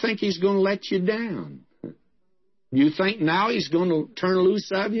 why do you think He's going to let you down? You think now He's going to turn loose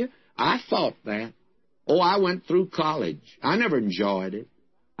of you? I thought that. Oh, I went through college. I never enjoyed it.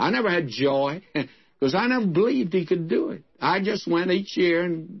 I never had joy because I never believed He could do it. I just went each year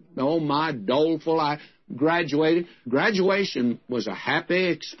and, oh, my doleful, I graduated. Graduation was a happy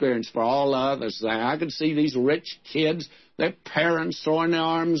experience for all others there. I could see these rich kids, their parents throwing their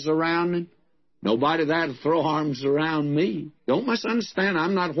arms around them. Nobody there to throw arms around me. Don't misunderstand,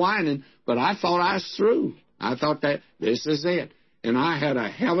 I'm not whining, but I thought I was through. I thought that this is it. And I had a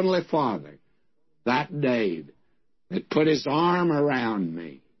Heavenly Father that day that put His arm around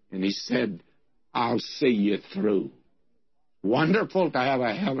me, and He said, I'll see you through. Wonderful to have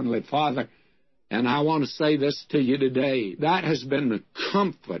a Heavenly Father. And I want to say this to you today. That has been the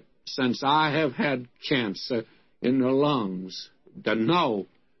comfort since I have had cancer in the lungs, to know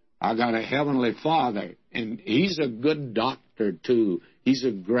I got a Heavenly Father. And He's a good doctor, too. He's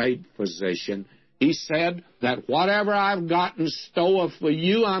a great physician. He said that whatever I've got in store for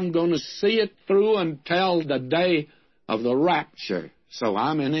you, I'm going to see it through until the day of the rapture. So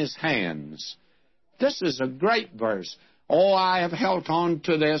I'm in His hands. This is a great verse. Oh, I have held on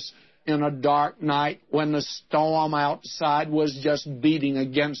to this in a dark night when the storm outside was just beating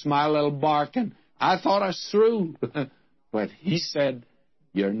against my little bark, and I thought I was through. But He said,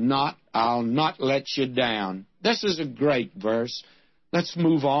 you're not. I'll not let you down. This is a great verse. Let's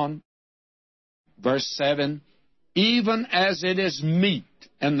move on. Verse 7, even as it is meet,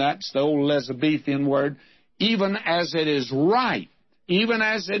 and that's the old Elizabethan word, even as it is right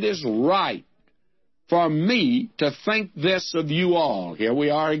for me to think this of you all. Here we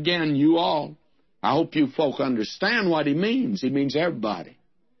are again, you all. I hope you folk understand what he means. He means everybody.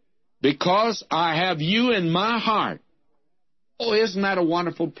 Because I have you in my heart. Oh, isn't that a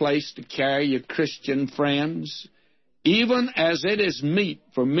wonderful place to carry your Christian friends? Even as it is meet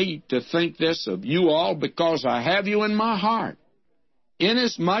for me to think this of you all, because I have you in my heart,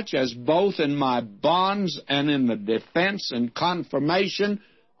 inasmuch as both in my bonds and in the defense and confirmation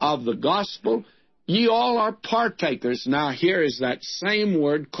of the gospel, ye all are partakers. Now here is that same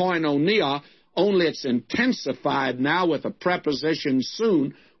word, koinonia, only it's intensified now with a preposition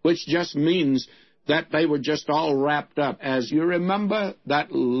soon, which just means that they were just all wrapped up. As you remember,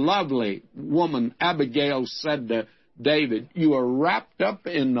 that lovely woman, Abigail, said to David, you are wrapped up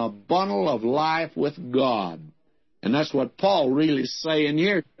in the bundle of life with God. And that's what Paul really is saying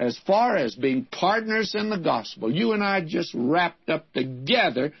here. As far as being partners in the gospel, you and I just wrapped up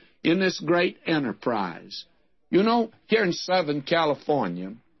together in this great enterprise. You know, here in Southern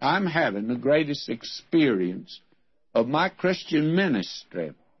California, I'm having the greatest experience of my Christian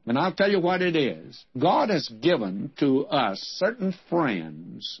ministry. And I'll tell you what it is. God has given to us certain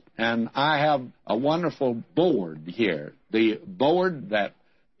friends, and I have a wonderful board here. The board that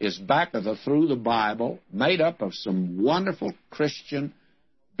is back of the Through the Bible, made up of some wonderful Christian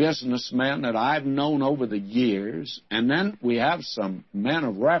businessmen that I've known over the years, and then we have some men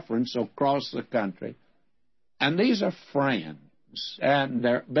of reference across the country. And these are friends, and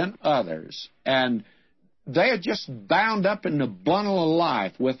there have been others, and they are just bound up in the bundle of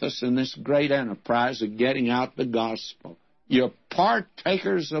life with us in this great enterprise of getting out the gospel. You're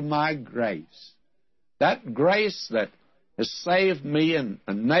partakers of my grace. That grace that has saved me and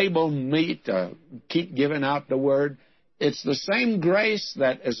enabled me to keep giving out the word, it's the same grace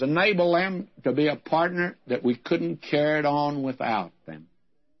that has enabled them to be a partner that we couldn't carry it on without them.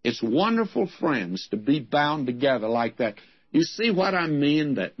 It's wonderful, friends, to be bound together like that. You see what I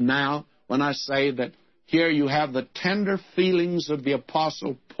mean that now when I say that here you have the tender feelings of the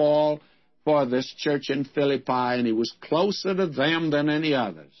Apostle Paul for this church in Philippi, and he was closer to them than any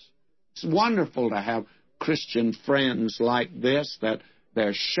others. It's wonderful to have Christian friends like this, that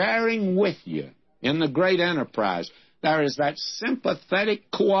they're sharing with you in the great enterprise. There is that sympathetic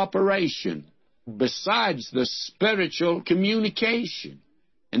cooperation besides the spiritual communication.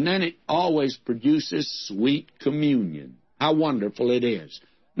 And then it always produces sweet communion. How wonderful it is.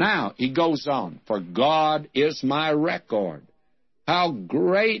 Now, he goes on, for God is my record. How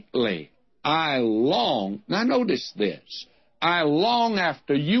greatly I long. Now, notice this. I long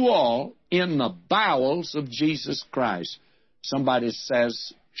after you all in the bowels of Jesus Christ. Somebody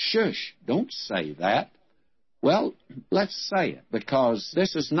says, shush, don't say that. Well, let's say it, because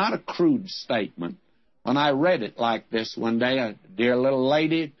this is not a crude statement. When I read it like this one day, a dear little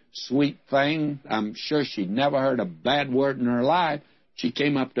lady, sweet thing, I'm sure she'd never heard a bad word in her life, she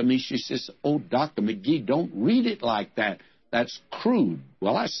came up to me, she says, "Oh, Dr. McGee, don't read it like that. That's crude."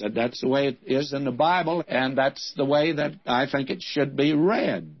 Well, I said, that's the way it is in the Bible, and that's the way that I think it should be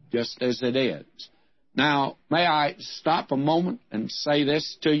read, just as it is. Now, may I stop a moment and say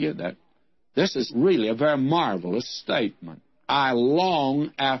this to you, that this is really a very marvelous statement. I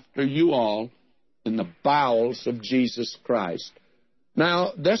long after you all in the bowels of Jesus Christ.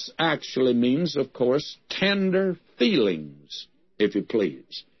 Now, this actually means, of course, tender feelings, if you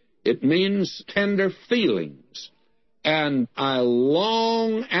please. It means tender feelings. And I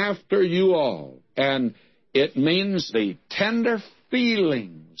long after you all. And it means the tender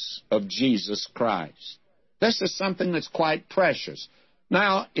feelings of Jesus Christ. This is something that's quite precious.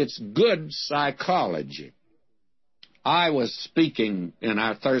 Now, it's good psychology. I was speaking in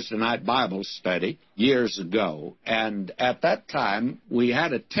our Thursday night Bible study years ago, and at that time we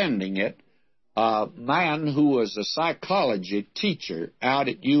had attending it a man who was a psychology teacher out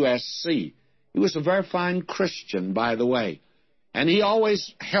at USC. He was a very fine Christian, by the way, and he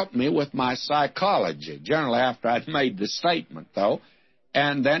always helped me with my psychology, generally after I'd made the statement, though,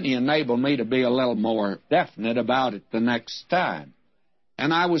 and then he enabled me to be a little more definite about it the next time.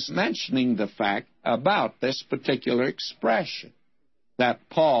 And I was mentioning the fact about this particular expression, that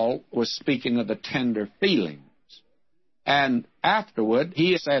Paul was speaking of the tender feelings. And afterward,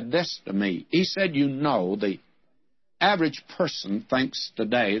 he said this to me. He said, you know, the average person thinks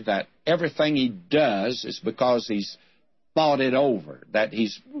today that everything he does is because he's thought it over, that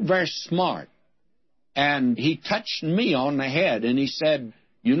he's very smart. And he touched me on the head, and he said,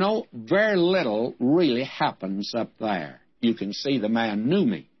 you know, very little really happens up there. You can see the man knew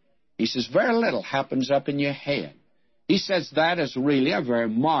me. He says, very little happens up in your head. He says that is really a very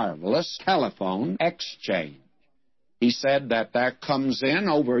marvelous telephone exchange. He said that there comes in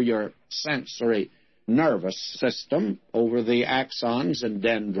over your sensory nervous system, over the axons and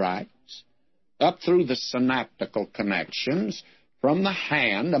dendrites, up through the synaptical connections, from the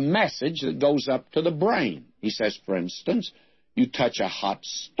hand, a message that goes up to the brain. He says, for instance, you touch a hot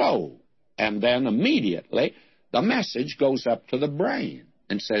stove, and then immediately the message goes up to the brain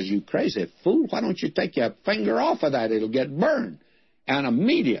and says, you crazy fool, why don't you take your finger off of that? It'll get burned. And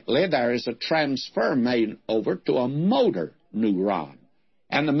immediately there is a transfer made over to a motor neuron.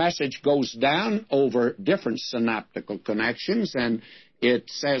 And the message goes down over different synaptical connections, and it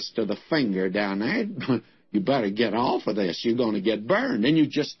says to the finger down there, you better get off of this. You're going to get burned. And you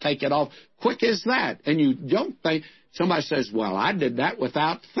just take it off quick as that. And you don't think. Somebody says, well, I did that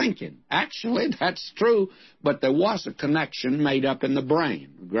without thinking. Actually, that's true, but there was a connection made up in the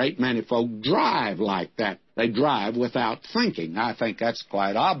brain. A great many folk drive like that. They drive without thinking. I think that's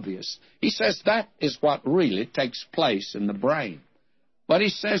quite obvious. He says that is what really takes place in the brain. But he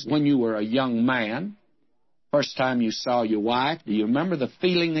says when you were a young man, first time you saw your wife, do you remember the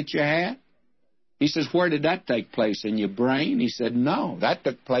feeling that you had? He says, where did that take place? In your brain? He said, no, that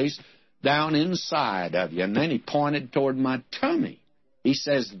took place down inside of you. And then he pointed toward my tummy. He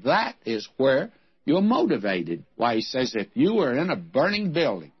says, that is where you're motivated. Why, he says, if you were in a burning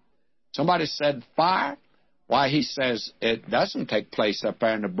building, somebody said fire, why, he says, it doesn't take place up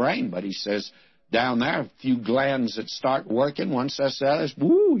there in the brain, but he says, down there, a few glands that start working, one says the other,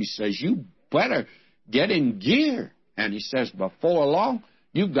 woo, he says, you better get in gear. And he says, before long,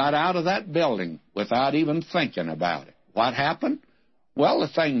 you got out of that building without even thinking about it. What happened? Well, the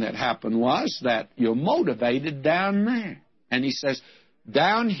thing that happened was that you're motivated down there. And he says,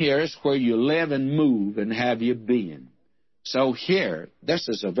 down here is where you live and move and have your being. So here, this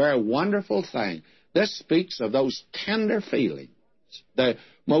is a very wonderful thing. This speaks of those tender feelings, the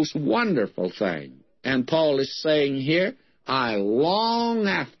most wonderful thing. And Paul is saying here, I long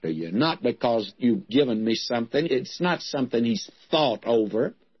after you, not because you've given me something. It's not something he's thought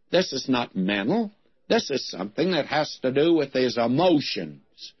over. This is not mental. This is something that has to do with his emotions.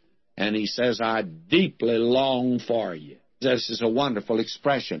 And he says, I deeply long for you. This is a wonderful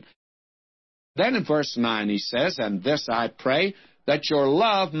expression. Then in verse 9 he says, and this I pray, that your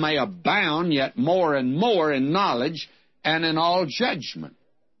love may abound yet more and more in knowledge and in all judgment.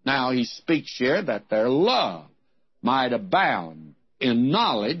 Now he speaks here that their love might abound in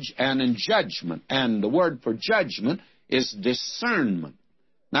knowledge and in judgment. And the word for judgment is discernment.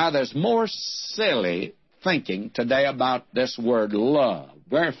 Now, there's more silly thinking today about this word love.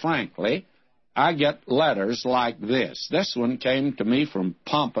 Very frankly, I get letters like this. This one came to me from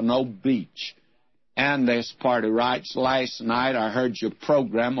Pompano Beach. And this party writes, last night I heard your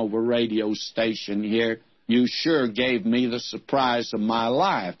program over radio station here. you sure gave me the surprise of my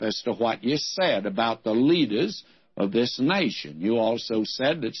life as to what you said about the leaders of this nation. You also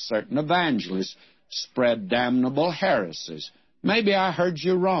said that certain evangelists spread damnable heresies. Maybe I heard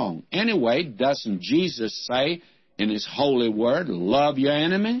you wrong. Anyway, doesn't Jesus say in His holy word, love your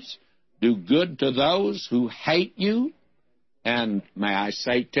enemies, do good to those who hate you? And may I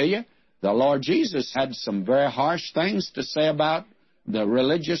say to you, the Lord Jesus had some very harsh things to say about the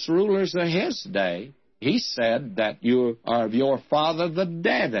religious rulers of His day. He said that you are of your father the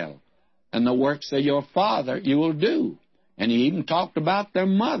devil, and the works of your father you will do. And He even talked about their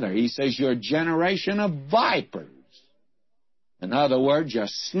mother. He says, you're a generation of vipers. In other words, your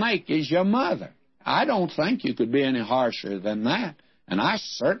snake is your mother. I don't think you could be any harsher than that. And I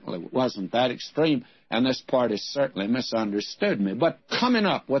certainly wasn't that extreme, and this party certainly misunderstood me. But coming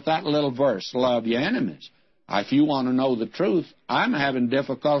up with that little verse, love your enemies, if you want to know the truth, I'm having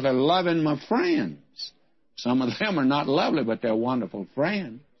difficulty loving my friends. Some of them are not lovely, but they're wonderful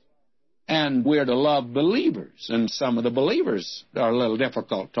friends. And we're to love believers, and some of the believers are a little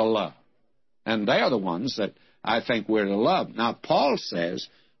difficult to love. And they are the ones that I think we're to love. Now, Paul says,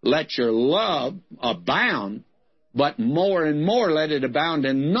 let your love abound, but more and more let it abound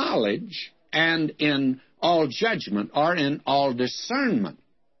in knowledge and in all judgment, or in all discernment.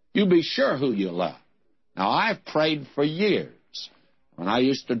 You be sure who you love. Now, I've prayed for years. When I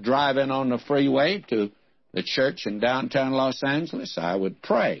used to drive in on the freeway to the church in downtown Los Angeles, I would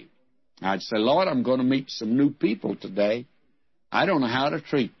pray. I'd say, Lord, I'm going to meet some new people today. I don't know how to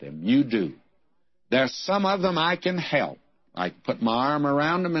treat them. You do. There's some of them I can help. I can put my arm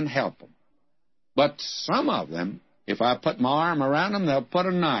around them and help them. But some of them, if I put my arm around them, they'll put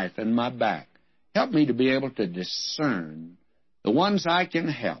a knife in my back. Help me to be able to discern the ones I can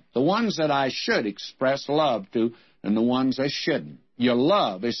help, the ones that I should express love to, and the ones I shouldn't. Your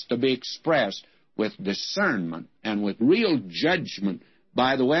love is to be expressed with discernment and with real judgment,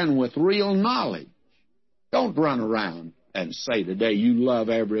 by the way, and with real knowledge. Don't run around and say today you love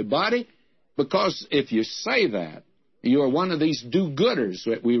everybody, because if you say that, you're one of these do-gooders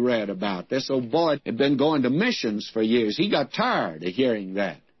that we read about. This old boy had been going to missions for years. He got tired of hearing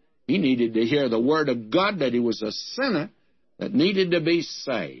that. He needed to hear the Word of God, that he was a sinner that needed to be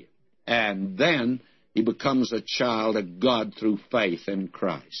saved. And then he becomes a child of God through faith in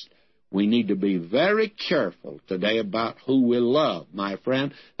Christ. We need to be very careful today about who we love, my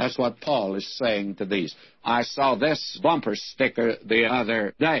friend. That's what Paul is saying to these. I saw this bumper sticker the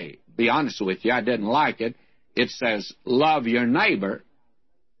other day. Be honest with you, I didn't like it. It says, love your neighbor,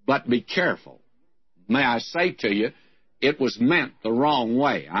 but be careful. May I say to you, it was meant the wrong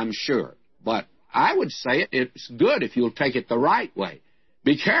way, I'm sure. But I would say it's good if you'll take it the right way.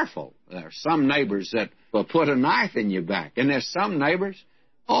 Be careful. There are some neighbors that will put a knife in your back. And there's some neighbors,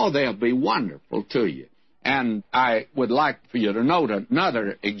 they'll be wonderful to you. And I would like for you to note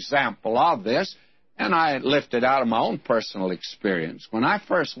another example of this, and I lifted out of my own personal experience. When I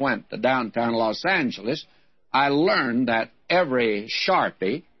first went to downtown Los Angeles, I learned that every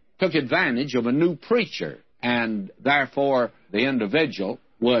Sharpie took advantage of a new preacher, and therefore the individual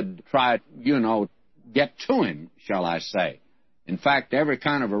would try, get to him, shall I say. In fact, every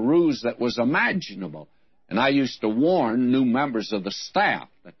kind of a ruse that was imaginable. And I used to warn new members of the staff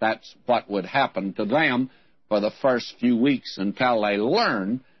that that's what would happen to them for the first few weeks until they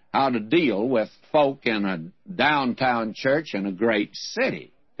learned how to deal with folk in a downtown church in a great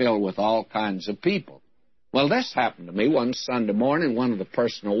city filled with all kinds of people. Well, this happened to me one Sunday morning. One of the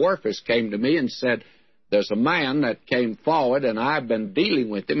personal workers came to me and said, there's a man that came forward, and I've been dealing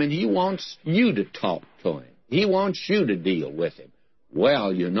with him, and he wants you to talk to him. He wants you to deal with him.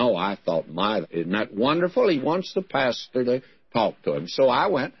 Well, I thought, isn't that wonderful? He wants the pastor to talk to him. So I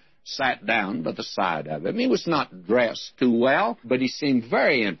went, sat down by the side of him. He was not dressed too well, but he seemed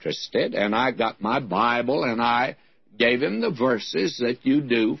very interested, and I got my Bible, and I gave him the verses that you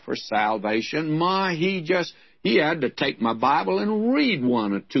do for salvation. He had to take my Bible and read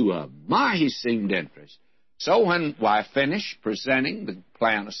one or two of them. He seemed interested. So when I finished presenting the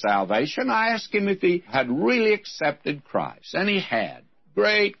plan of salvation, I asked him if he had really accepted Christ, and he had.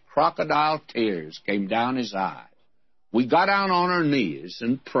 Great crocodile tears came down his eyes. We got down on our knees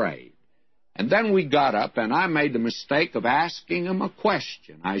and prayed. And then we got up, and I made the mistake of asking him a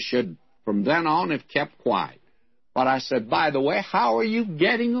question. I should, from then on, have kept quiet. But I said, by the way, how are you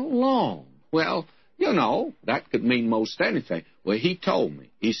getting along? Well, that could mean most anything. Well, he told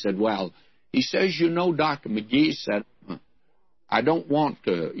me. He said, he says, Dr. McGee said, I don't want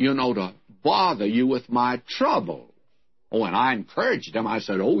to, to bother you with my trouble. And I encouraged him. I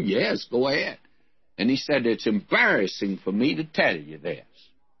said, yes, go ahead. And he said, it's embarrassing for me to tell you this.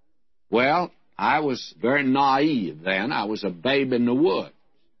 Well, I was very naive then. I was a babe in the woods.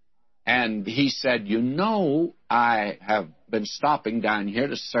 And he said, you know, I have been stopping down here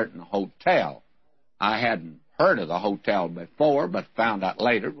at a certain hotel. I hadn't heard of the hotel before, but found out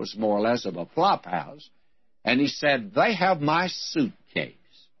later it was more or less of a flop house. And he said, they have my suitcase,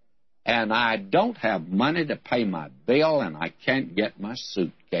 and I don't have money to pay my bill, and I can't get my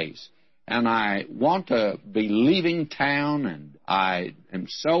suitcase. And I want to be leaving town, and I am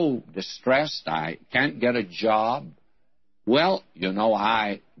so distressed I can't get a job. Well, you know,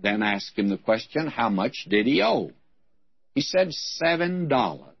 I then asked him the question, how much did he owe? He said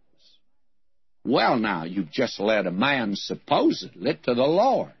 $7. Well, now, you've just led a man supposedly to the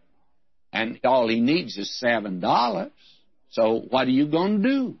Lord, and all he needs is $7. So what are you going to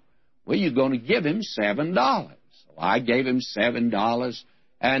do? Well, you're going to give him $7. So I gave him $7,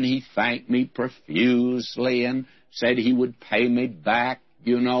 and he thanked me profusely and said he would pay me back,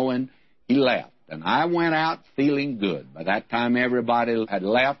 you know, and he left. And I went out feeling good. By that time, everybody had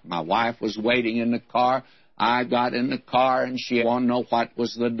left. My wife was waiting in the car. I got in the car, and she wanted to know what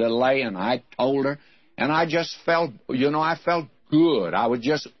was the delay, and I told her. And I just felt, you know, I felt good. I was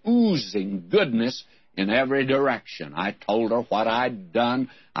just oozing goodness in every direction. I told her what I'd done.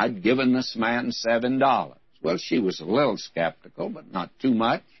 I'd given this man $7. Well, she was a little skeptical, but not too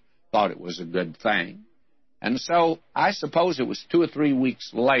much. Thought it was a good thing. And so I suppose it was 2 or 3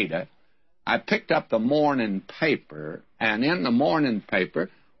 weeks later, I picked up the morning paper, and in the morning paper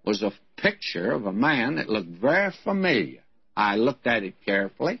was a picture of a man that looked very familiar. I looked at it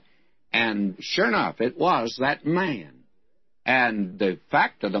carefully, and sure enough, it was that man. And the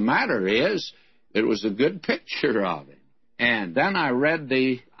fact of the matter is, it was a good picture of him. And then I read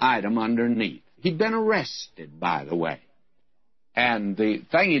the item underneath. He'd been arrested, by the way. And the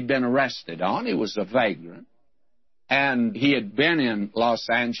thing he'd been arrested on, he was a vagrant. And he had been in Los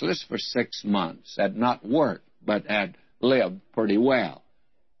Angeles for 6 months, had not worked, but had lived pretty well.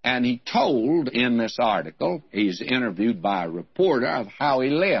 And he told in this article, he's interviewed by a reporter, of how he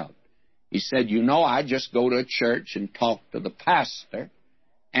lived. He said, you know, I just go to a church and talk to the pastor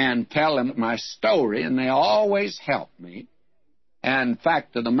and tell him my story, and they always help me. And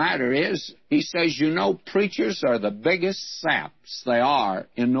fact of the matter is, he says, you know, preachers are the biggest saps they are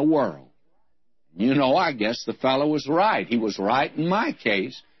in the world. You know, I guess the fellow was right. He was right in my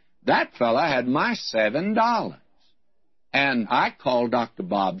case. That fellow had my $7. And I called Dr.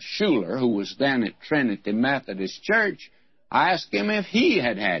 Bob Schuler, who was then at Trinity Methodist Church. I asked him if he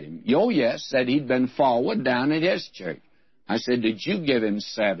had him. Oh, yes, said he'd been forward down at his church. I said, did you give him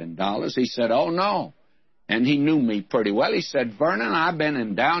 $7? He said, oh, no. And he knew me pretty well. He said, Vernon, I've been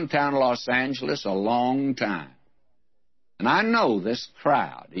in downtown Los Angeles a long time, and I know this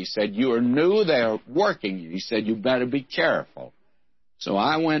crowd. He said, you are new, they're working you. He said, you better be careful. So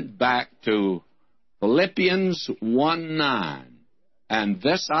I went back to Philippians 1:9, and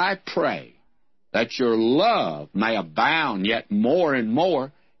this I pray, that your love may abound yet more and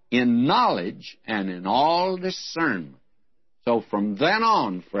more in knowledge and in all discernment. So from then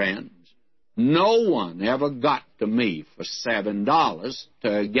on, friends, no one ever got to me for $7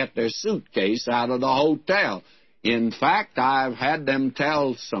 to get their suitcase out of the hotel. In fact, I've had them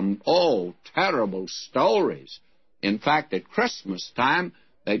tell some, terrible stories. In fact, at Christmas time,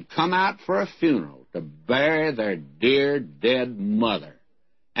 they'd come out for a funeral to bury their dear dead mother.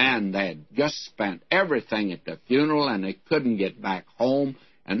 And they had just spent everything at the funeral, and they couldn't get back home,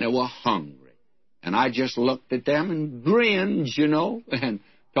 and they were hungry. And I just looked at them and grinned, you know, and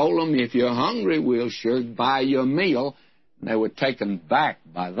told them, if you're hungry, we'll sure buy you a meal. And they were taken back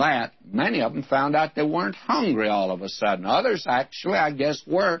by that. Many of them found out they weren't hungry all of a sudden. Others, actually, I guess,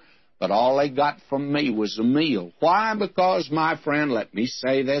 were. But all they got from me was a meal. Why? Because, my friend, let me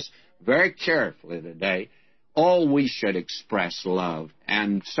say this very carefully today. We should express love,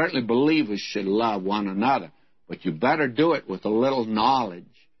 and certainly believers should love one another. But you better do it with a little knowledge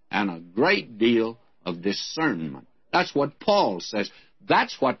and a great deal of discernment. That's what Paul says.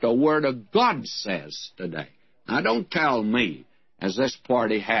 That's what the Word of God says today. Now, don't tell me, as this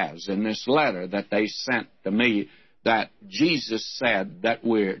party has in this letter that they sent to me, that Jesus said that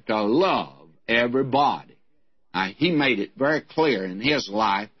we're to love everybody. Now, he made it very clear in his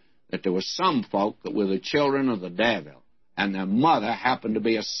life that there were some folk that were the children of the devil, and their mother happened to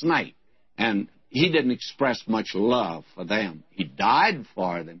be a snake, and he didn't express much love for them. He died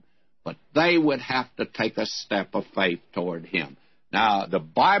for them, but they would have to take a step of faith toward him. Now, the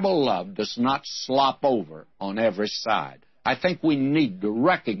Bible love does not slop over on every side. I think we need to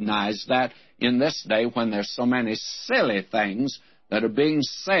recognize that in this day when there's so many silly things that are being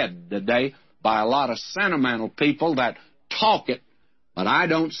said today by a lot of sentimental people that talk it but I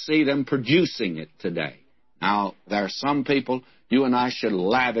don't see them producing it today. Now, there are some people, you and I should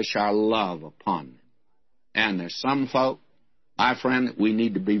lavish our love upon them. And there's some folk, my friend, we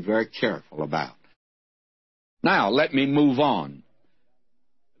need to be very careful about. Now, let me move on.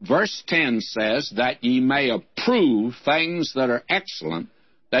 Verse 10 says, that ye may approve things that are excellent,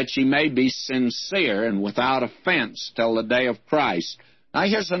 that ye may be sincere and without offense till the day of Christ. Now,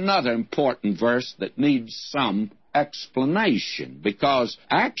 here's another important verse that needs some explanation, because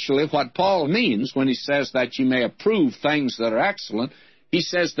actually what Paul means when he says that you may approve things that are excellent, he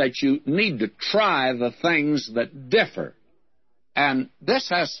says that you need to try the things that differ. And this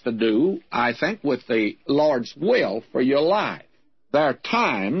has to do, I think, with the Lord's will for your life. There are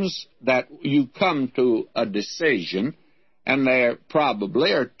times that you come to a decision, and there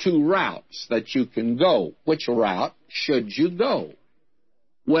probably are two routes that you can go. Which route should you go?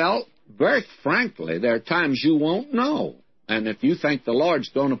 Well, very frankly, there are times you won't know. And if you think the Lord's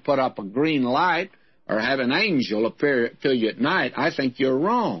going to put up a green light or have an angel appear to you at night, I think you're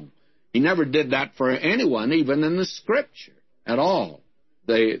wrong. He never did that for anyone, even in the Scripture, at all.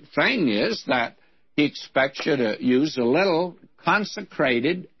 The thing is that He expects you to use a little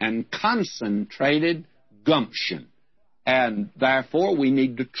consecrated and concentrated gumption. And therefore, we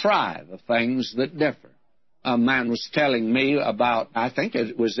need to try the things that differ. A man was telling me about, I think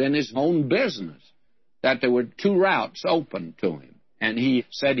it was in his own business, that there were two routes open to him. And he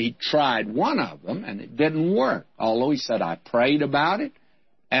said he tried one of them, and it didn't work. Although he said, I prayed about it.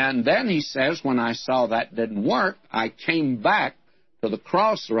 And then he says, when I saw that didn't work, I came back to the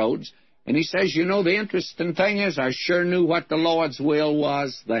crossroads. And he says, you know, the interesting thing is I sure knew what the Lord's will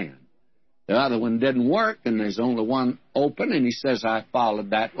was then. The other one didn't work, and there's only one open. And he says, I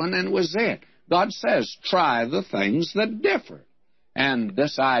followed that one, and it was it. God says, try the things that differ. And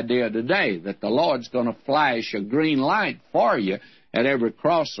this idea today that the Lord's going to flash a green light for you at every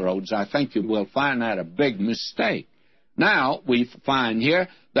crossroads, I think you will find that a big mistake. Now, we find here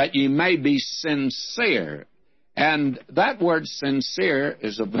that ye may be sincere. And that word sincere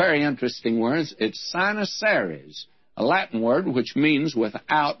is a very interesting word. It's sinaceres, a Latin word which means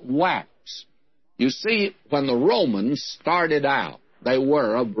without wax. You see, when the Romans started out, they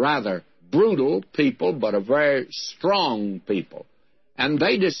were a rather brutal people, but a very strong people. And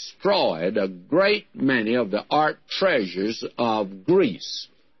they destroyed a great many of the art treasures of Greece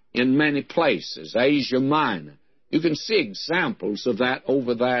in many places, Asia Minor. You can see examples of that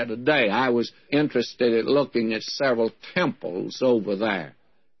over there today. I was interested in looking at several temples over there.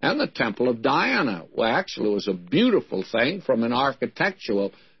 And the Temple of Diana, well, actually was a beautiful thing from an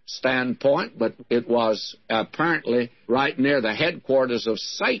architectural standpoint, but it was apparently right near the headquarters of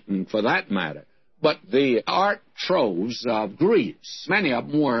Satan, for that matter. But the art troves of Greece, many of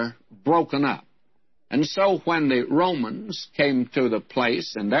them were broken up. And so when the Romans came to the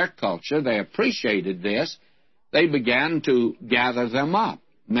place in their culture, they appreciated this. They began to gather them up,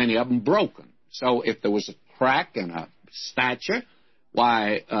 many of them broken. So if there was a crack in a statue,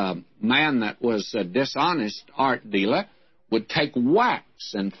 why, a man that was a dishonest art dealer would take wax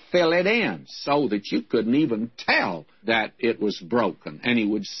and fill it in so that you couldn't even tell that it was broken. And he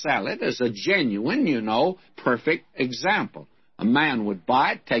would sell it as a genuine, you know, perfect example. A man would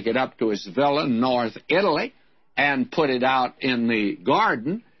buy it, take it up to his villa in North Italy, and put it out in the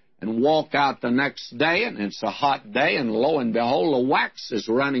garden, and walk out the next day, and it's a hot day, and lo and behold, the wax is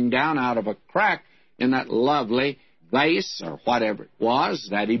running down out of a crack in that lovely vase or whatever it was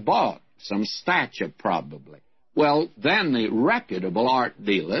that he bought, some statue probably. Well, then the reputable art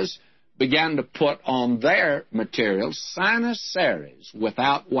dealers began to put on their materials sinaceres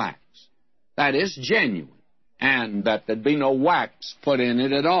without wax. That is genuine, and that there'd be no wax put in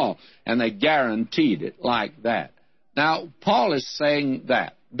it at all, and they guaranteed it like that. Now, Paul is saying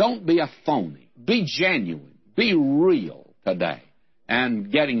that. Don't be a phony. Be genuine. Be real today.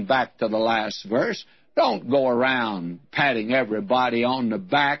 And getting back to the last verse, don't go around patting everybody on the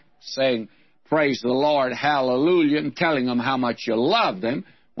back, saying, praise the Lord, hallelujah, and telling them how much you love them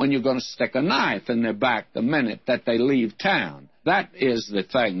when you're going to stick a knife in their back the minute that they leave town. That is the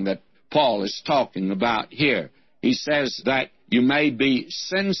thing that Paul is talking about here. He says that you may be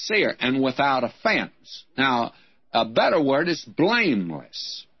sincere and without offense. Now, a better word is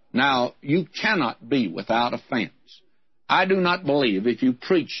blameless. Now, you cannot be without offense. I do not believe if you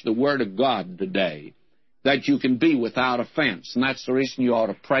preach the Word of God today that you can be without offense. And that's the reason you ought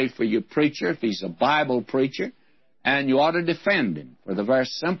to pray for your preacher if he's a Bible preacher, and you ought to defend him for the very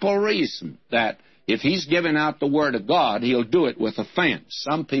simple reason that if he's giving out the Word of God, he'll do it with offense.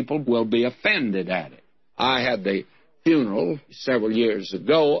 Some people will be offended at it. I had the funeral several years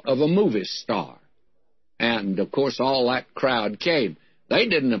ago of a movie star. And, of course, all that crowd came. They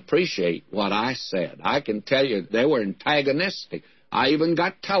didn't appreciate what I said. I can tell you they were antagonistic. I even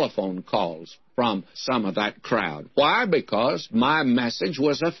got telephone calls from some of that crowd. Why? Because my message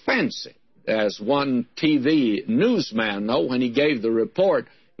was offensive. As one TV newsman, though, when he gave the report,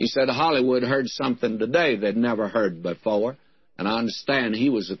 he said Hollywood heard something today they'd never heard before. And I understand he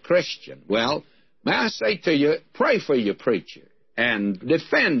was a Christian. Well, may I say to you, pray for your preacher and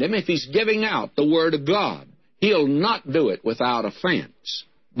defend him if he's giving out the Word of God. He'll not do it without offense,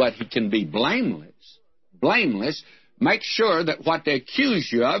 but he can be blameless. Blameless. Make sure that what they accuse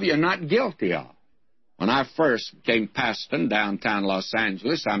you of, you're not guilty of. When I first came pastoring downtown Los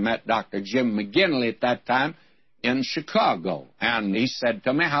Angeles, I met Dr. Jim McGinley at that time in Chicago, and he said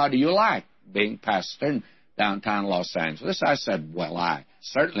to me, how do you like being pastor in downtown Los Angeles? I said, well, I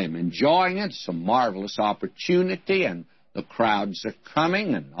certainly am enjoying it. It's a marvelous opportunity, and the crowds are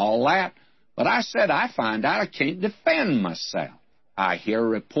coming and all that. But I said, I find out I can't defend myself. I hear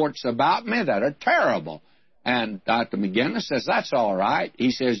reports about me that are terrible. And Dr. McGinley says, that's all right.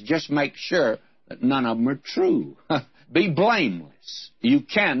 He says, just make sure that none of them are true. Be blameless. You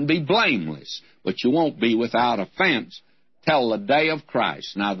can be blameless, but you won't be without offense till the day of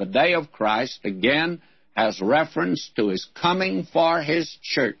Christ. Now, the day of Christ, again, has reference to His coming for His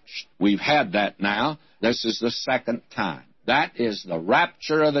church. We've had that now. This is the second time. That is the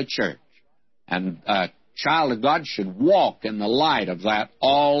rapture of the church. And a child of God should walk in the light of that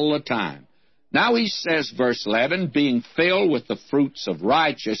all the time. Now he says, verse 11, being filled with the fruits of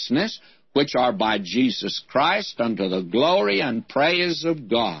righteousness, which are by Jesus Christ, unto the glory and praise of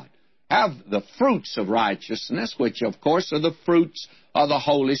God. Have the fruits of righteousness, which, of course, are the fruits of the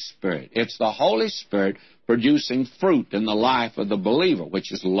Holy Spirit. It's the Holy Spirit producing fruit in the life of the believer,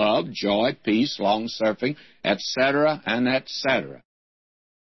 which is love, joy, peace, long-suffering, etc., and etc.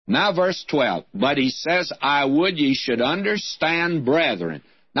 Now, verse 12, but he says, I would ye should understand, brethren.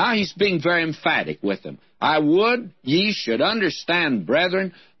 Now he's being very emphatic with them. I would ye should understand,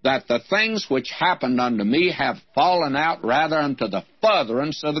 brethren, that the things which happened unto me have fallen out rather unto the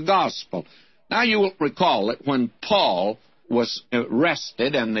furtherance of the gospel. Now you will recall that when Paul was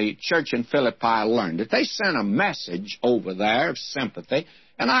arrested and the church in Philippi learned it, they sent a message over there of sympathy,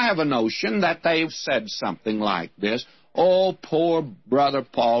 and I have a notion that they've said something like this, oh, poor brother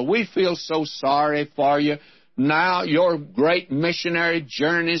Paul, we feel so sorry for you. Now your great missionary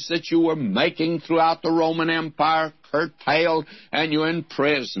journeys that you were making throughout the Roman Empire curtailed, and you're in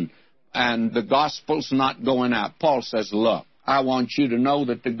prison, and the gospel's not going out. Paul says, look, I want you to know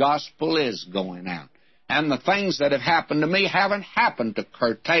that the gospel is going out. And the things that have happened to me haven't happened to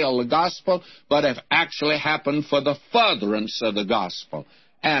curtail the gospel, but have actually happened for the furtherance of the gospel.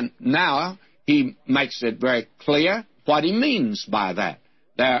 And now he makes it very clear what he means by that.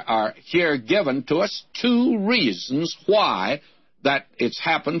 There are here given to us two reasons why that it's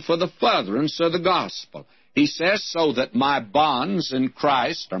happened for the furtherance of the gospel. He says, so that my bonds in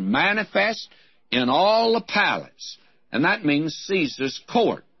Christ are manifest in all the palace. And that means Caesar's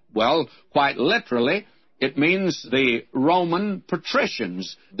court. Well, quite literally, it means the Roman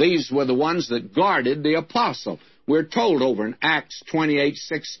patricians. These were the ones that guarded the apostle. We're told over in Acts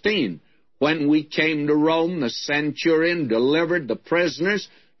 28:16, when we came to Rome, the centurion delivered the prisoners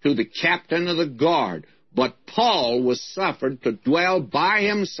to the captain of the guard. But Paul was suffered to dwell by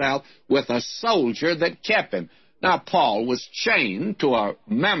himself with a soldier that kept him. Now, Paul was chained to a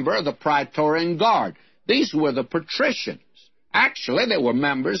member of the Praetorian Guard. These were the patricians. Actually, they were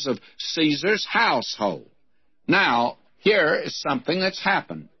members of Caesar's household. Now, here is something that's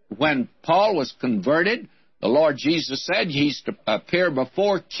happened. When Paul was converted, the Lord Jesus said he's to appear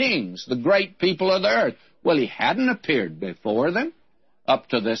before kings, the great people of the earth. Well, he hadn't appeared before them up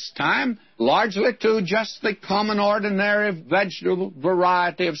to this time, largely to just the common, ordinary, vegetable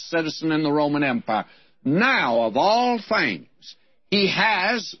variety of citizen in the Roman Empire. Now, of all things, he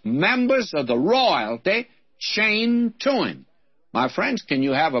has members of the royalty chained to him. My friends, can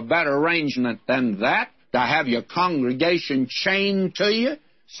you have a better arrangement than that, to have your congregation chained to you?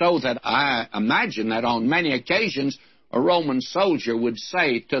 So that I imagine that on many occasions a Roman soldier would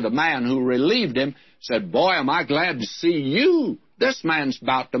say to the man who relieved him, said, boy, am I glad to see you. This man's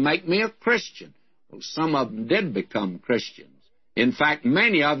about to make me a Christian. Well, some of them did become Christians. In fact,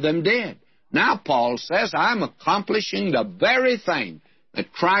 many of them did. Now Paul says, I'm accomplishing the very thing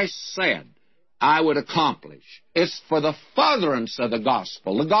that Christ said I would accomplish. It's for the furtherance of the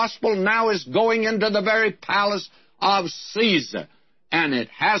gospel. The gospel now is going into the very palace of Caesar. And it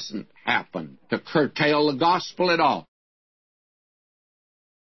hasn't happened to curtail the gospel at all.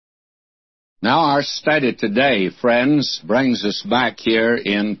 Now, our study today, friends, brings us back here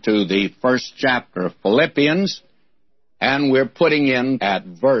into the first chapter of Philippians, and we're putting in at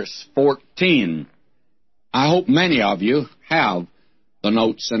verse 14. I hope many of you have the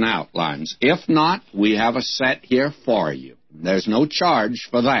notes and outlines. If not, we have a set here for you. There's no charge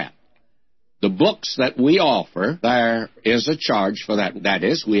for that. The books that we offer, there is a charge for that. That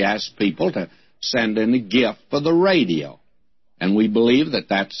is, we ask people to send in a gift for the radio. And we believe that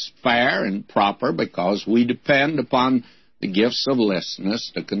that's fair and proper because we depend upon the gifts of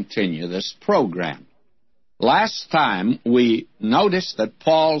listeners to continue this program. Last time, we noticed that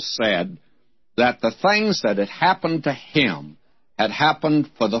Paul said that the things that had happened to him had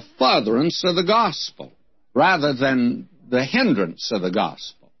happened for the furtherance of the gospel rather than the hindrance of the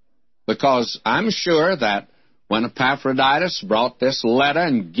gospel. Because I'm sure that when Epaphroditus brought this letter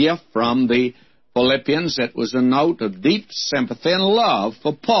and gift from the Philippians, it was a note of deep sympathy and love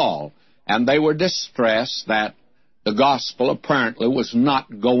for Paul, and they were distressed that the gospel apparently was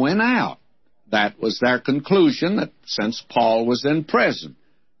not going out. That was their conclusion, that since Paul was in prison.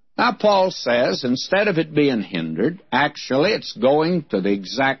 Now, Paul says, instead of it being hindered, actually it's going to the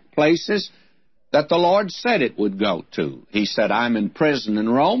exact places that the Lord said it would go to. He said, I'm in prison in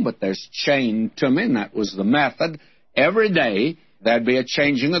Rome, but there's chained to me, and that was the method. Every day there'd be a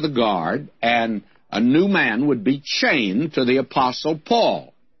changing of the guard, and a new man would be chained to the Apostle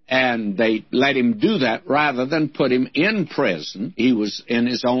Paul. And they let him do that rather than put him in prison. He was in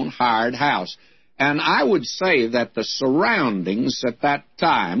his own hired house. And I would say that the surroundings at that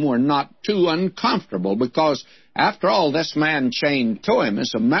time were not too uncomfortable because, after all, this man chained to him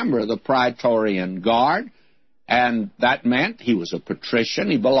is a member of the Praetorian Guard, and that meant he was a patrician.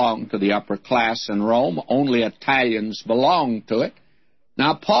 He belonged to the upper class in Rome. Only Italians belonged to it.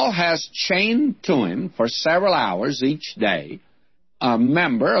 Now, Paul has chained to him for several hours each day a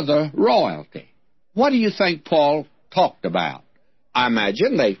member of the royalty. What do you think Paul talked about? I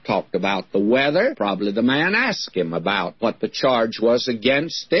imagine they talked about the weather. Probably the man asked him about what the charge was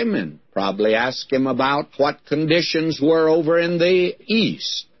against him, and probably asked him about what conditions were over in the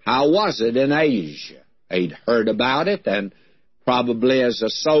East. How was it in Asia? He'd heard about it, and probably as a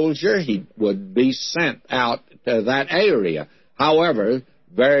soldier he would be sent out to that area. However,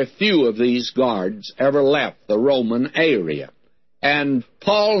 very few of these guards ever left the Roman area. And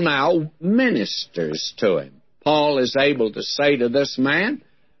Paul now ministers to him. Paul is able to say to this man,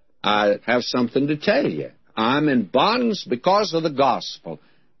 I have something to tell you. I'm in bonds because of the gospel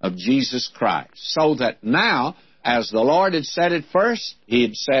of Jesus Christ. So that now, as the Lord had said it first, he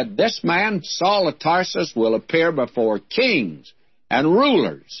had said, this man, Saul of Tarsus, will appear before kings and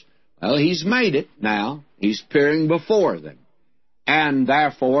rulers. Well, he's made it now. He's appearing before them. And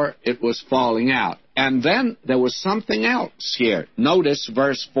therefore, it was falling out. And then there was something else here. Notice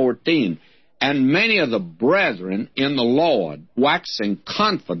verse 14. And many of the brethren in the Lord, waxing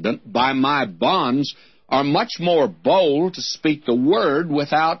confident by my bonds, are much more bold to speak the word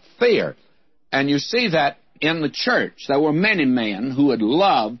without fear. And you see that in the church, there were many men who would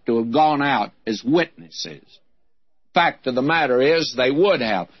love to have gone out as witnesses. Fact of the matter is, they would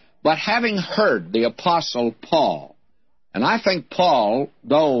have. But having heard the Apostle Paul, and I think Paul,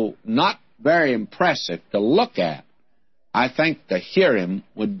 though not very impressive to look at, I think to hear him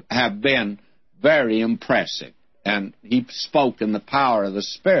would have been very impressive. And he spoke in the power of the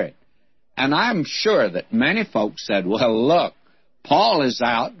Spirit. And I'm sure that many folks said, well, look, Paul is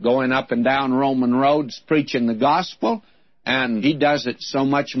out going up and down Roman roads preaching the gospel, and he does it so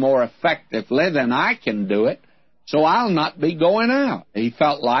much more effectively than I can do it, so I'll not be going out. He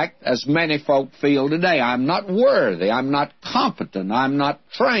felt like, as many folk feel today, I'm not worthy, I'm not competent, I'm not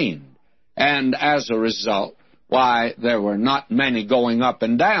trained. And as a result, why, there were not many going up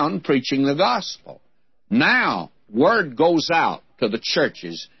and down preaching the gospel. Now, word goes out to the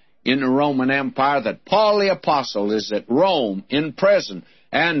churches in the Roman Empire that Paul the Apostle is at Rome in prison,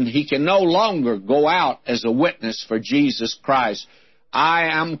 and he can no longer go out as a witness for Jesus Christ. I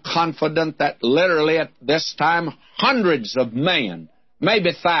am confident that literally at this time, hundreds of men,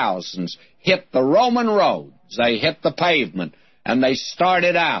 maybe thousands, hit the Roman roads. They hit the pavement, and they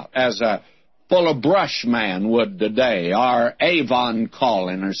started out as a full of brush man would today, or Avon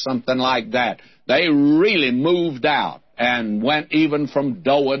calling, or something like that. They really moved out and went even from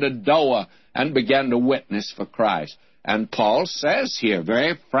Doa to Doa and began to witness for Christ. And Paul says here,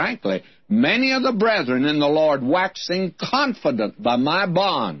 very frankly, many of the brethren in the Lord waxing confident by my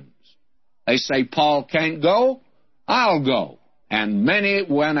bonds. They say, Paul can't go, I'll go. And many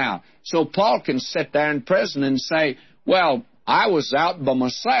went out. So Paul can sit there in prison and say, well, I was out by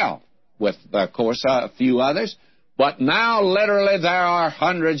myself, with, of course, a few others. But now, literally, there are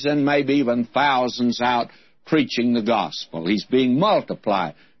hundreds and maybe even thousands out preaching the gospel. He's being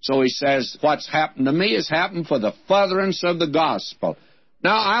multiplied. So he says, what's happened to me has happened for the furtherance of the gospel.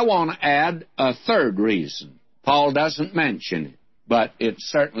 Now, I want to add a third reason. Paul doesn't mention it, but it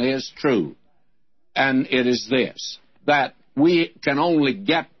certainly is true. And it is this, that we can only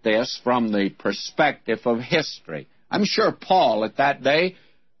get this from the perspective of history. I'm sure Paul at that day,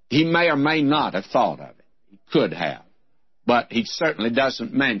 he may or may not have thought of it. He could have. But he certainly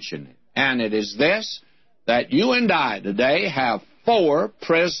doesn't mention it. And it is this, that you and I today have 4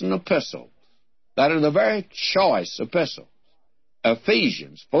 prison epistles that are the very choice epistles.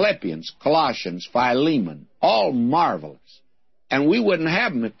 Ephesians, Philippians, Colossians, Philemon, all marvelous. And we wouldn't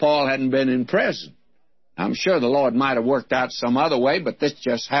have them if Paul hadn't been in prison. I'm sure the Lord might have worked out some other way, but this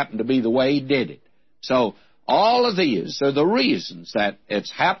just happened to be the way He did it. So all of these are the reasons that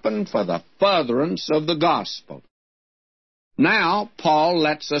it's happened for the furtherance of the gospel. Now, Paul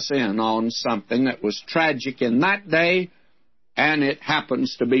lets us in on something that was tragic in that day, and it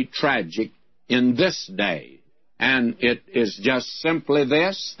happens to be tragic in this day. And it is just simply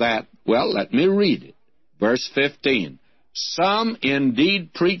this, that, well, let me read it. Verse 15. Some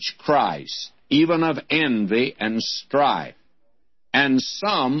indeed preach Christ, even of envy and strife, and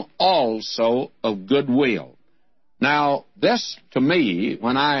some also of goodwill. Now, this, to me,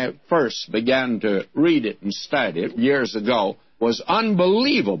 when I first began to read it and study it years ago, was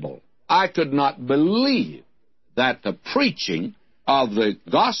unbelievable. I could not believe that the preaching of the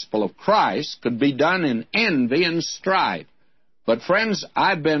gospel of Christ could be done in envy and strife. But, friends,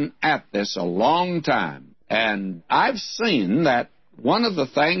 I've been at this a long time, and I've seen that one of the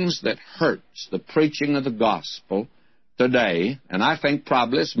things that hurts the preaching of the gospel today, and I think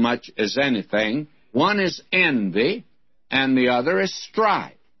probably as much as anything, one is envy and the other is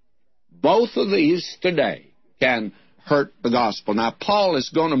strife. Both of these today can hurt the gospel. Now, Paul is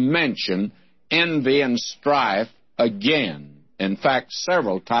going to mention envy and strife again, in fact,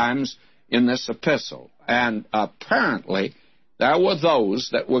 several times in this epistle. And apparently, there were those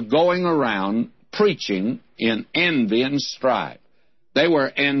that were going around preaching in envy and strife. They were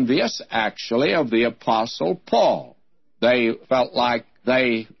envious, actually, of the Apostle Paul. They felt like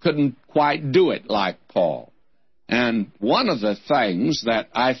they couldn't quite do it like Paul. And one of the things that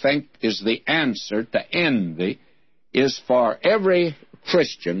I think is the answer to envy is for every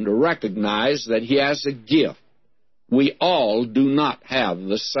Christian to recognize that he has a gift. We all do not have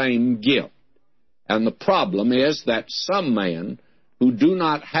the same gift. And the problem is that some men who do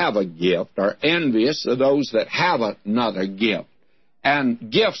not have a gift are envious of those that have another gift.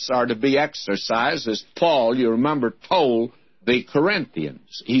 And gifts are to be exercised, as Paul, you remember, told the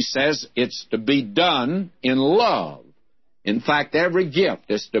Corinthians. He says it's to be done in love. In fact, every gift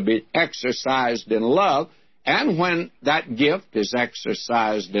is to be exercised in love, and when that gift is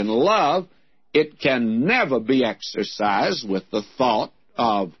exercised in love, it can never be exercised with the thought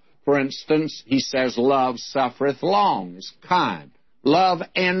of, for instance, he says, love suffereth long, is kind. Love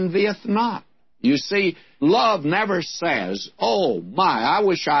envieth not. You see, love never says, oh, my, I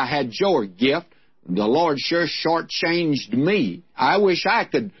wish I had your gift. The Lord sure shortchanged me. I wish I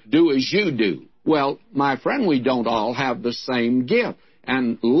could do as you do. Well, my friend, we don't all have the same gift.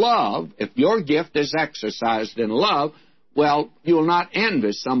 And love, if your gift is exercised in love, well, you'll not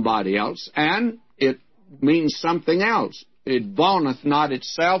envy somebody else, and it means something else. It vaunteth not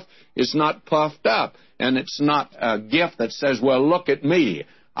itself, it's not puffed up, and it's not a gift that says, well, look at me.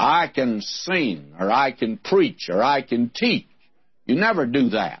 I can sing, or I can preach, or I can teach. You never do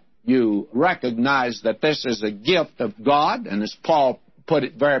that. You recognize that this is a gift of God, and as Paul put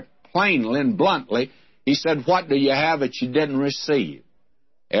it very plainly and bluntly, he said, what do you have that you didn't receive?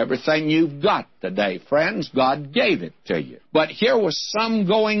 Everything you've got today, friends, God gave it to you. But here was some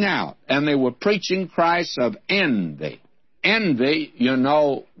going out, and they were preaching Christ of envy. Envy, you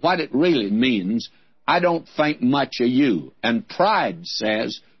know, what it really means, I don't think much of you. And pride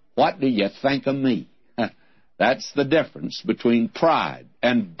says, what do you think of me? That's the difference between pride.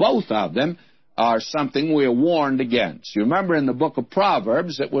 And both of them are something we are warned against. You remember in the book of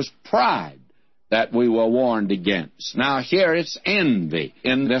Proverbs, it was pride that we were warned against. Now here it's envy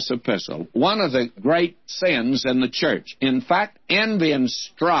in this epistle. One of the great sins in the church. In fact, envy and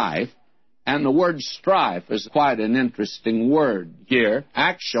strife, and the word strife is quite an interesting word here.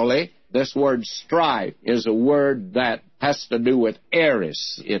 Actually, this word strife is a word that has to do with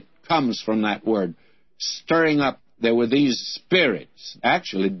eris. It comes from that word. Stirring up, there were these spirits,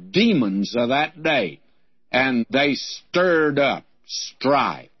 actually demons of that day, and they stirred up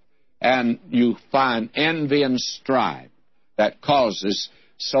strife. And you find envy and strife that causes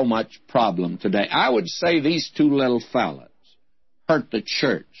so much problem today. I would say these two little fellas hurt the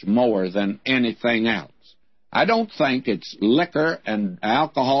church more than anything else. I don't think it's liquor and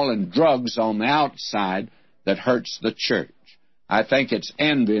alcohol and drugs on the outside that hurts the church. I think it's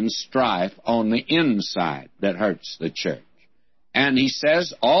envy and strife on the inside that hurts the church. And he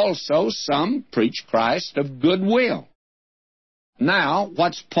says also some preach Christ of goodwill. Now,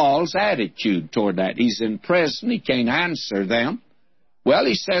 what's Paul's attitude toward that? He's in prison. He can't answer them. Well,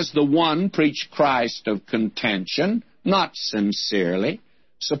 he says the one preach Christ of contention, not sincerely,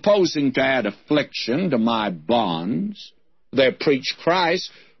 supposing to add affliction to my bonds. They preach Christ,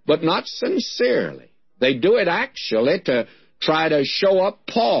 but not sincerely. They do it actually to try to show up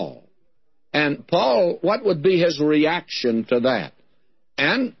Paul. And Paul, what would be his reaction to that?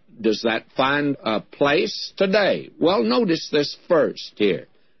 And does that find a place today? Well, notice this first here.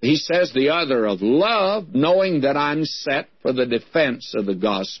 He says the other of love, knowing that I'm set for the defense of the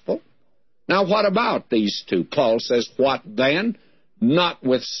gospel. Now, what about these two? Paul says, what then?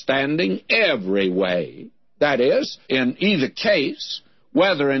 Notwithstanding every way, that is, in either case,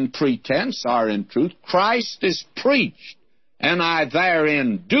 whether in pretense or in truth, Christ is preached, and I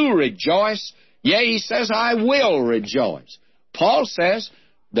therein do rejoice. Yea, he says, I will rejoice. Paul says,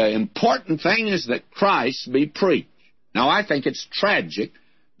 the important thing is that Christ be preached. Now, I think it's tragic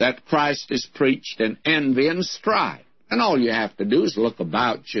that Christ is preached in envy and strife. And all you have to do is look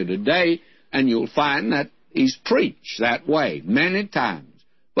about you today, and you'll find that he's preached that way many times.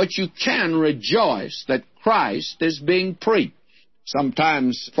 But you can rejoice that Christ is being preached.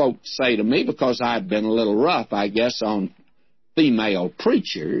 Sometimes folks say to me, because I've been a little rough, I guess, on female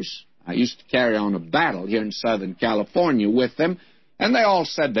preachers, I used to carry on a battle here in Southern California with them, and they all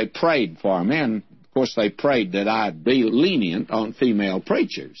said they prayed for me, and of course they prayed that I'd be lenient on female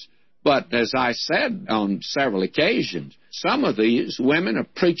preachers. But as I said on several occasions, some of these women are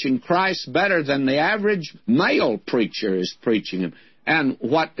preaching Christ better than the average male preacher is preaching him. And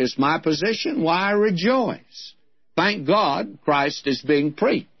what is my position? Why, I rejoice. Thank God Christ is being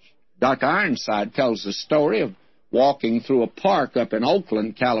preached. Dr. Ironside tells the story of walking through a park up in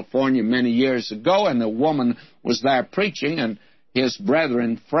Oakland, California, many years ago, and the woman was there preaching, and his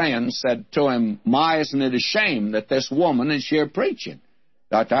brethren friends said to him, "My, isn't it a shame that this woman is here preaching?"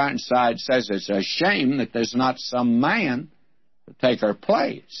 Dr. Ironside says it's a shame that there's not some man to take her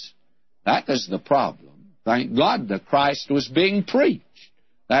place. That is the problem. Thank God that Christ was being preached.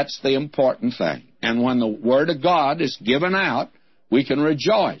 That's the important thing. And when the Word of God is given out, we can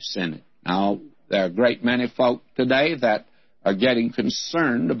rejoice in it. Now, there are a great many folk today that are getting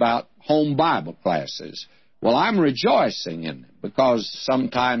concerned about home Bible classes. Well, I'm rejoicing in them because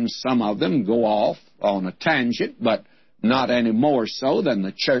sometimes some of them go off on a tangent, but not any more so than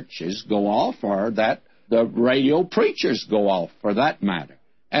the churches go off or that the radio preachers go off, for that matter.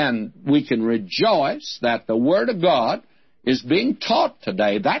 And we can rejoice that the Word of God is being taught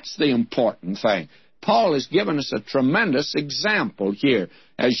today. That's the important thing. Paul has given us a tremendous example here,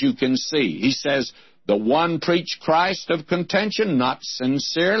 as you can see. He says, the one preached Christ of contention, not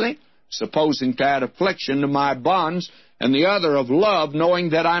sincerely, supposing to add affliction to my bonds, and the other of love,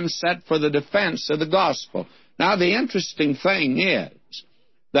 knowing that I'm set for the defense of the gospel. Now, the interesting thing is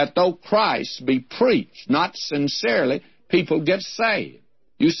that though Christ be preached, not sincerely, people get saved.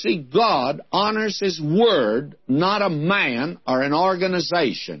 You see, God honors His Word, not a man or an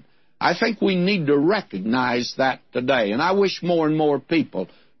organization. I think we need to recognize that today, and I wish more and more people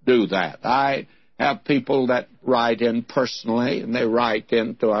do that. I have people that write in personally, and they write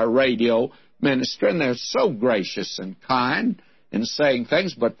into our radio ministry, and they're so gracious and kind in saying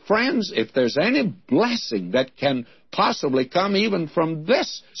things. But friends, if there's any blessing that can possibly come even from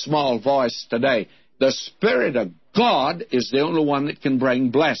this small voice today, the Spirit of God is the only one that can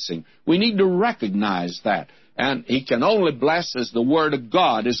bring blessing. We need to recognize that. And He can only bless as the Word of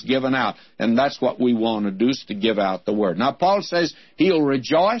God is given out. And that's what we want to do, is to give out the Word. Now, Paul says he'll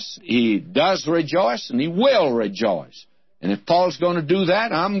rejoice. He does rejoice, and he will rejoice. And if Paul's going to do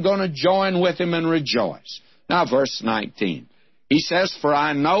that, I'm going to join with him and rejoice. Now, verse 19. He says, for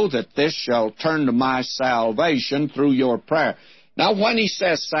I know that this shall turn to my salvation through your prayer. Now, when he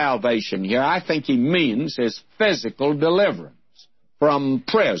says salvation here, I think he means his physical deliverance from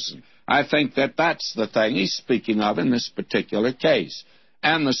prison. I think that that's the thing he's speaking of in this particular case.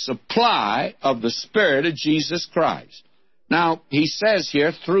 And the supply of the Spirit of Jesus Christ. Now, he says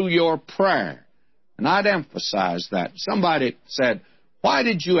here, through your prayer. And I'd emphasize that. Somebody said, why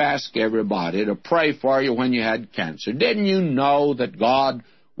did you ask everybody to pray for you when you had cancer? Didn't you know that God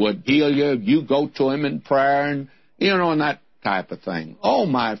would heal you? You go to Him in prayer and, and that type of thing. Oh,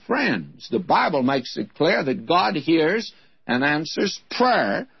 my friends, the Bible makes it clear that God hears and answers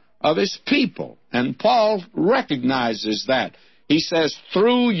prayer of His people. And Paul recognizes that. He says,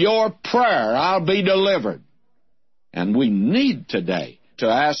 through your prayer I'll be delivered. And we need today to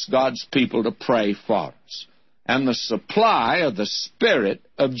ask God's people to pray for us. And the supply of the Spirit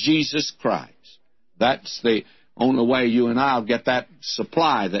of Jesus Christ. That's the only way you and I will get that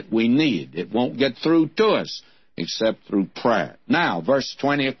supply that we need. It won't get through to us except through prayer. Now, verse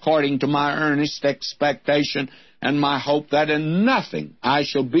 20, according to my earnest expectation and my hope that in nothing I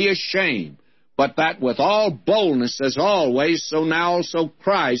shall be ashamed, but that with all boldness as always, so now also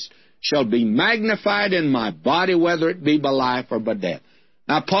Christ shall be magnified in my body, whether it be by life or by death.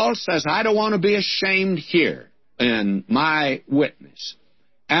 Now, Paul says, I don't want to be ashamed here in my witness.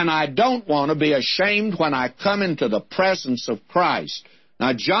 And I don't want to be ashamed when I come into the presence of Christ.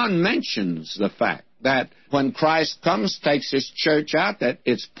 Now, John mentions the fact that when Christ comes, takes His church out, that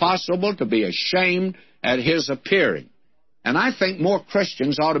it's possible to be ashamed at His appearing. And I think more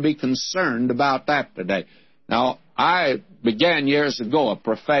Christians ought to be concerned about that today. Now, I began years ago a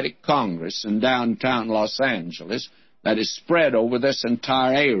prophetic congress in downtown Los Angeles that is spread over this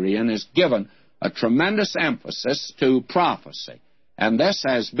entire area and has given a tremendous emphasis to prophecy. And this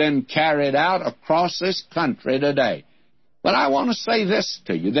has been carried out across this country today. But I want to say this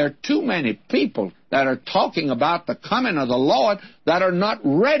to you. There are too many people that are talking about the coming of the Lord that are not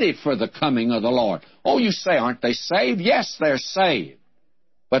ready for the coming of the Lord. Oh, you say, aren't they saved? Yes, they're saved.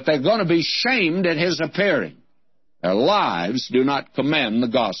 But they're going to be shamed at His appearing. Their lives do not commend the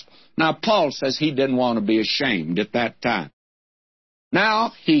gospel. Now, Paul says he didn't want to be ashamed at that time.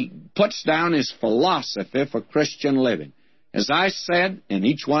 Now, he puts down his philosophy for Christian living. As I said, in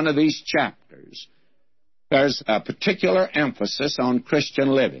each one of these chapters, there's a particular emphasis on Christian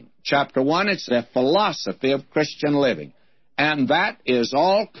living. Chapter 1, it's the philosophy of Christian living. And that is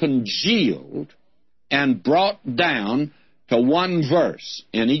all congealed and brought down to one verse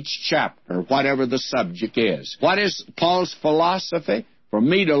in each chapter, whatever the subject is. What is Paul's philosophy? For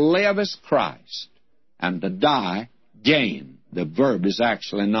me to live is Christ, and to die, gain. The verb is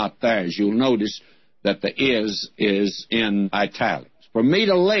actually not there. As you'll notice that the is in italics. For me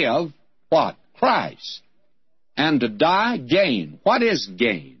to live, what? Christ. And to die, gain. What is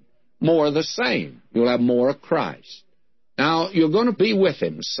gain? More of the same. You'll have more of Christ. Now, you're going to be with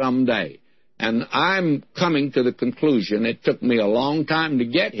Him someday. And I'm coming to the conclusion, it took me a long time to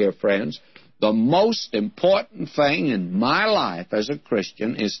get here, friends, the most important thing in my life as a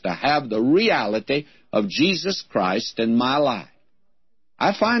Christian is to have the reality of Jesus Christ in my life.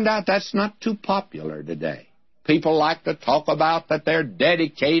 I find out that's not too popular today. People like to talk about that they're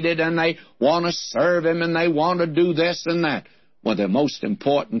dedicated and they want to serve Him and they want to do this and that. Well, the most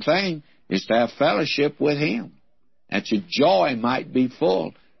important thing is to have fellowship with Him, that your joy might be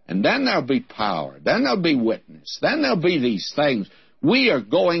full. And then there'll be power. Then there'll be witness. Then there'll be these things. We are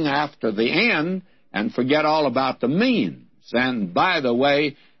going after the end and forget all about the means. And by the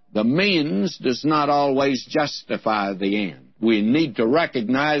way, the means does not always justify the end. We need to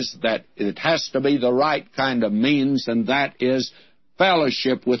recognize that it has to be the right kind of means, and that is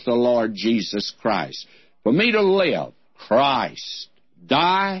fellowship with the Lord Jesus Christ. For me to live, Christ.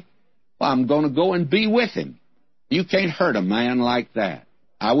 Die, well, I'm going to go and be with Him. You can't hurt a man like that.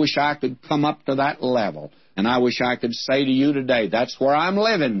 I wish I could come up to that level, and I wish I could say to you today, that's where I'm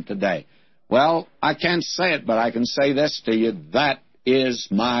living today. Well, I can't say it, but I can say this to you, that is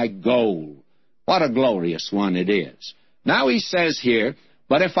my goal. What a glorious one it is. Now he says here,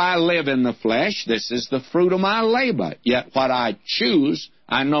 but if I live in the flesh, this is the fruit of my labor. Yet what I choose,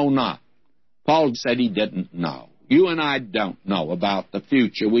 I know not. Paul said he didn't know. You and I don't know about the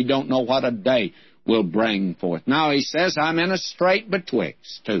future. We don't know what a day will bring forth. Now he says, I'm in a strait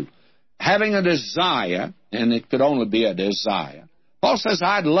betwixt two. Having a desire, and it could only be a desire. Paul says,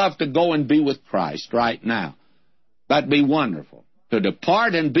 I'd love to go and be with Christ right now. That'd be wonderful. To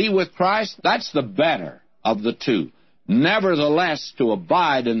depart and be with Christ, that's the better of the two. Nevertheless, to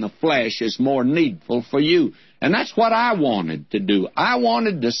abide in the flesh is more needful for you. And that's what I wanted to do. I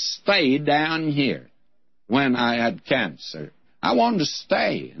wanted to stay down here when I had cancer. I wanted to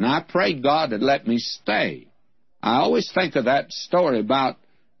stay, and I prayed God to let me stay. I always think of that story about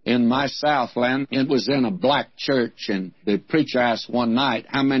in my Southland. It was in a black church, and the preacher asked one night,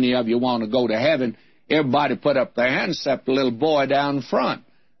 how many of you want to go to heaven? Everybody put up their hands except the little boy down front.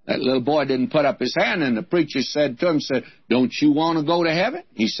 That little boy didn't put up his hand, and the preacher said to him, don't you want to go to heaven?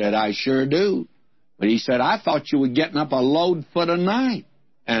 He said, I sure do. But he said, I thought you were getting up a load for tonight.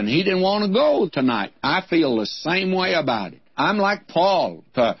 And he didn't want to go tonight. I feel the same way about it. I'm like Paul,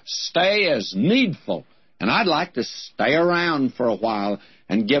 to stay as needful. And I'd like to stay around for a while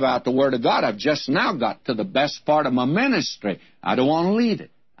and give out the Word of God. I've just now got to the best part of my ministry. I don't want to leave it.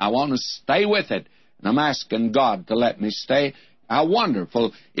 I want to stay with it. And I'm asking God to let me stay. How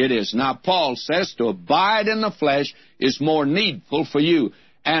wonderful it is. Now, Paul says to abide in the flesh is more needful for you.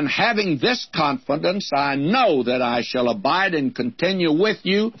 And having this confidence, I know that I shall abide and continue with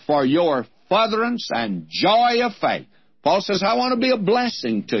you for your furtherance and joy of faith. Paul says, I want to be a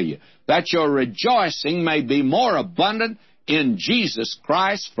blessing to you, that your rejoicing may be more abundant in Jesus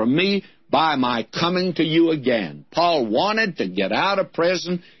Christ for me by my coming to you again. Paul wanted to get out of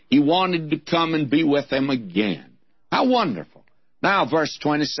prison. He wanted to come and be with them again. How wonderful. Now, verse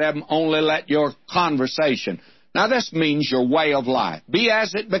 27, only let your conversation. Now, this means your way of life. Be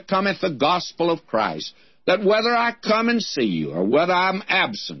as it becometh the gospel of Christ, that whether I come and see you, or whether I'm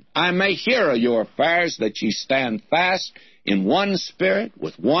absent, I may hear of your affairs, that ye stand fast in one spirit,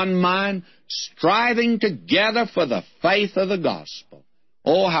 with one mind, striving together for the faith of the gospel.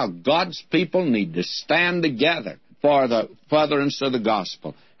 Oh, how God's people need to stand together for the furtherance of the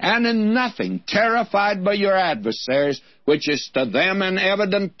gospel. And in nothing terrified by your adversaries, which is to them an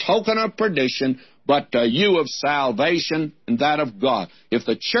evident token of perdition, but to you of salvation, and that of God. If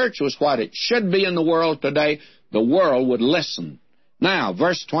the church was what it should be in the world today, the world would listen. Now,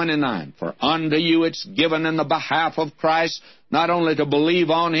 verse 29, for unto you it's given in the behalf of Christ, not only to believe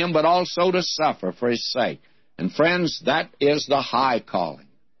on him, but also to suffer for his sake. And friends, that is the high calling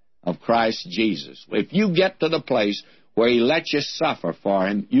of Christ Jesus. If you get to the place where he lets you suffer for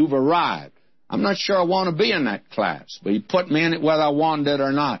him, you've arrived. I'm not sure I want to be in that class, but he put me in it whether I wanted it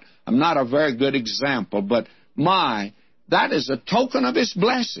or not. I'm not a very good example, but that is a token of his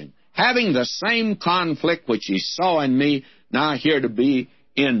blessing. Having the same conflict which he saw in me, now here to be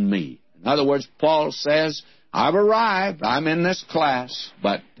in me. In other words, Paul says, I've arrived, I'm in this class,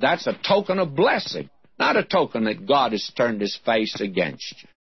 but that's a token of blessing, not a token that God has turned his face against you.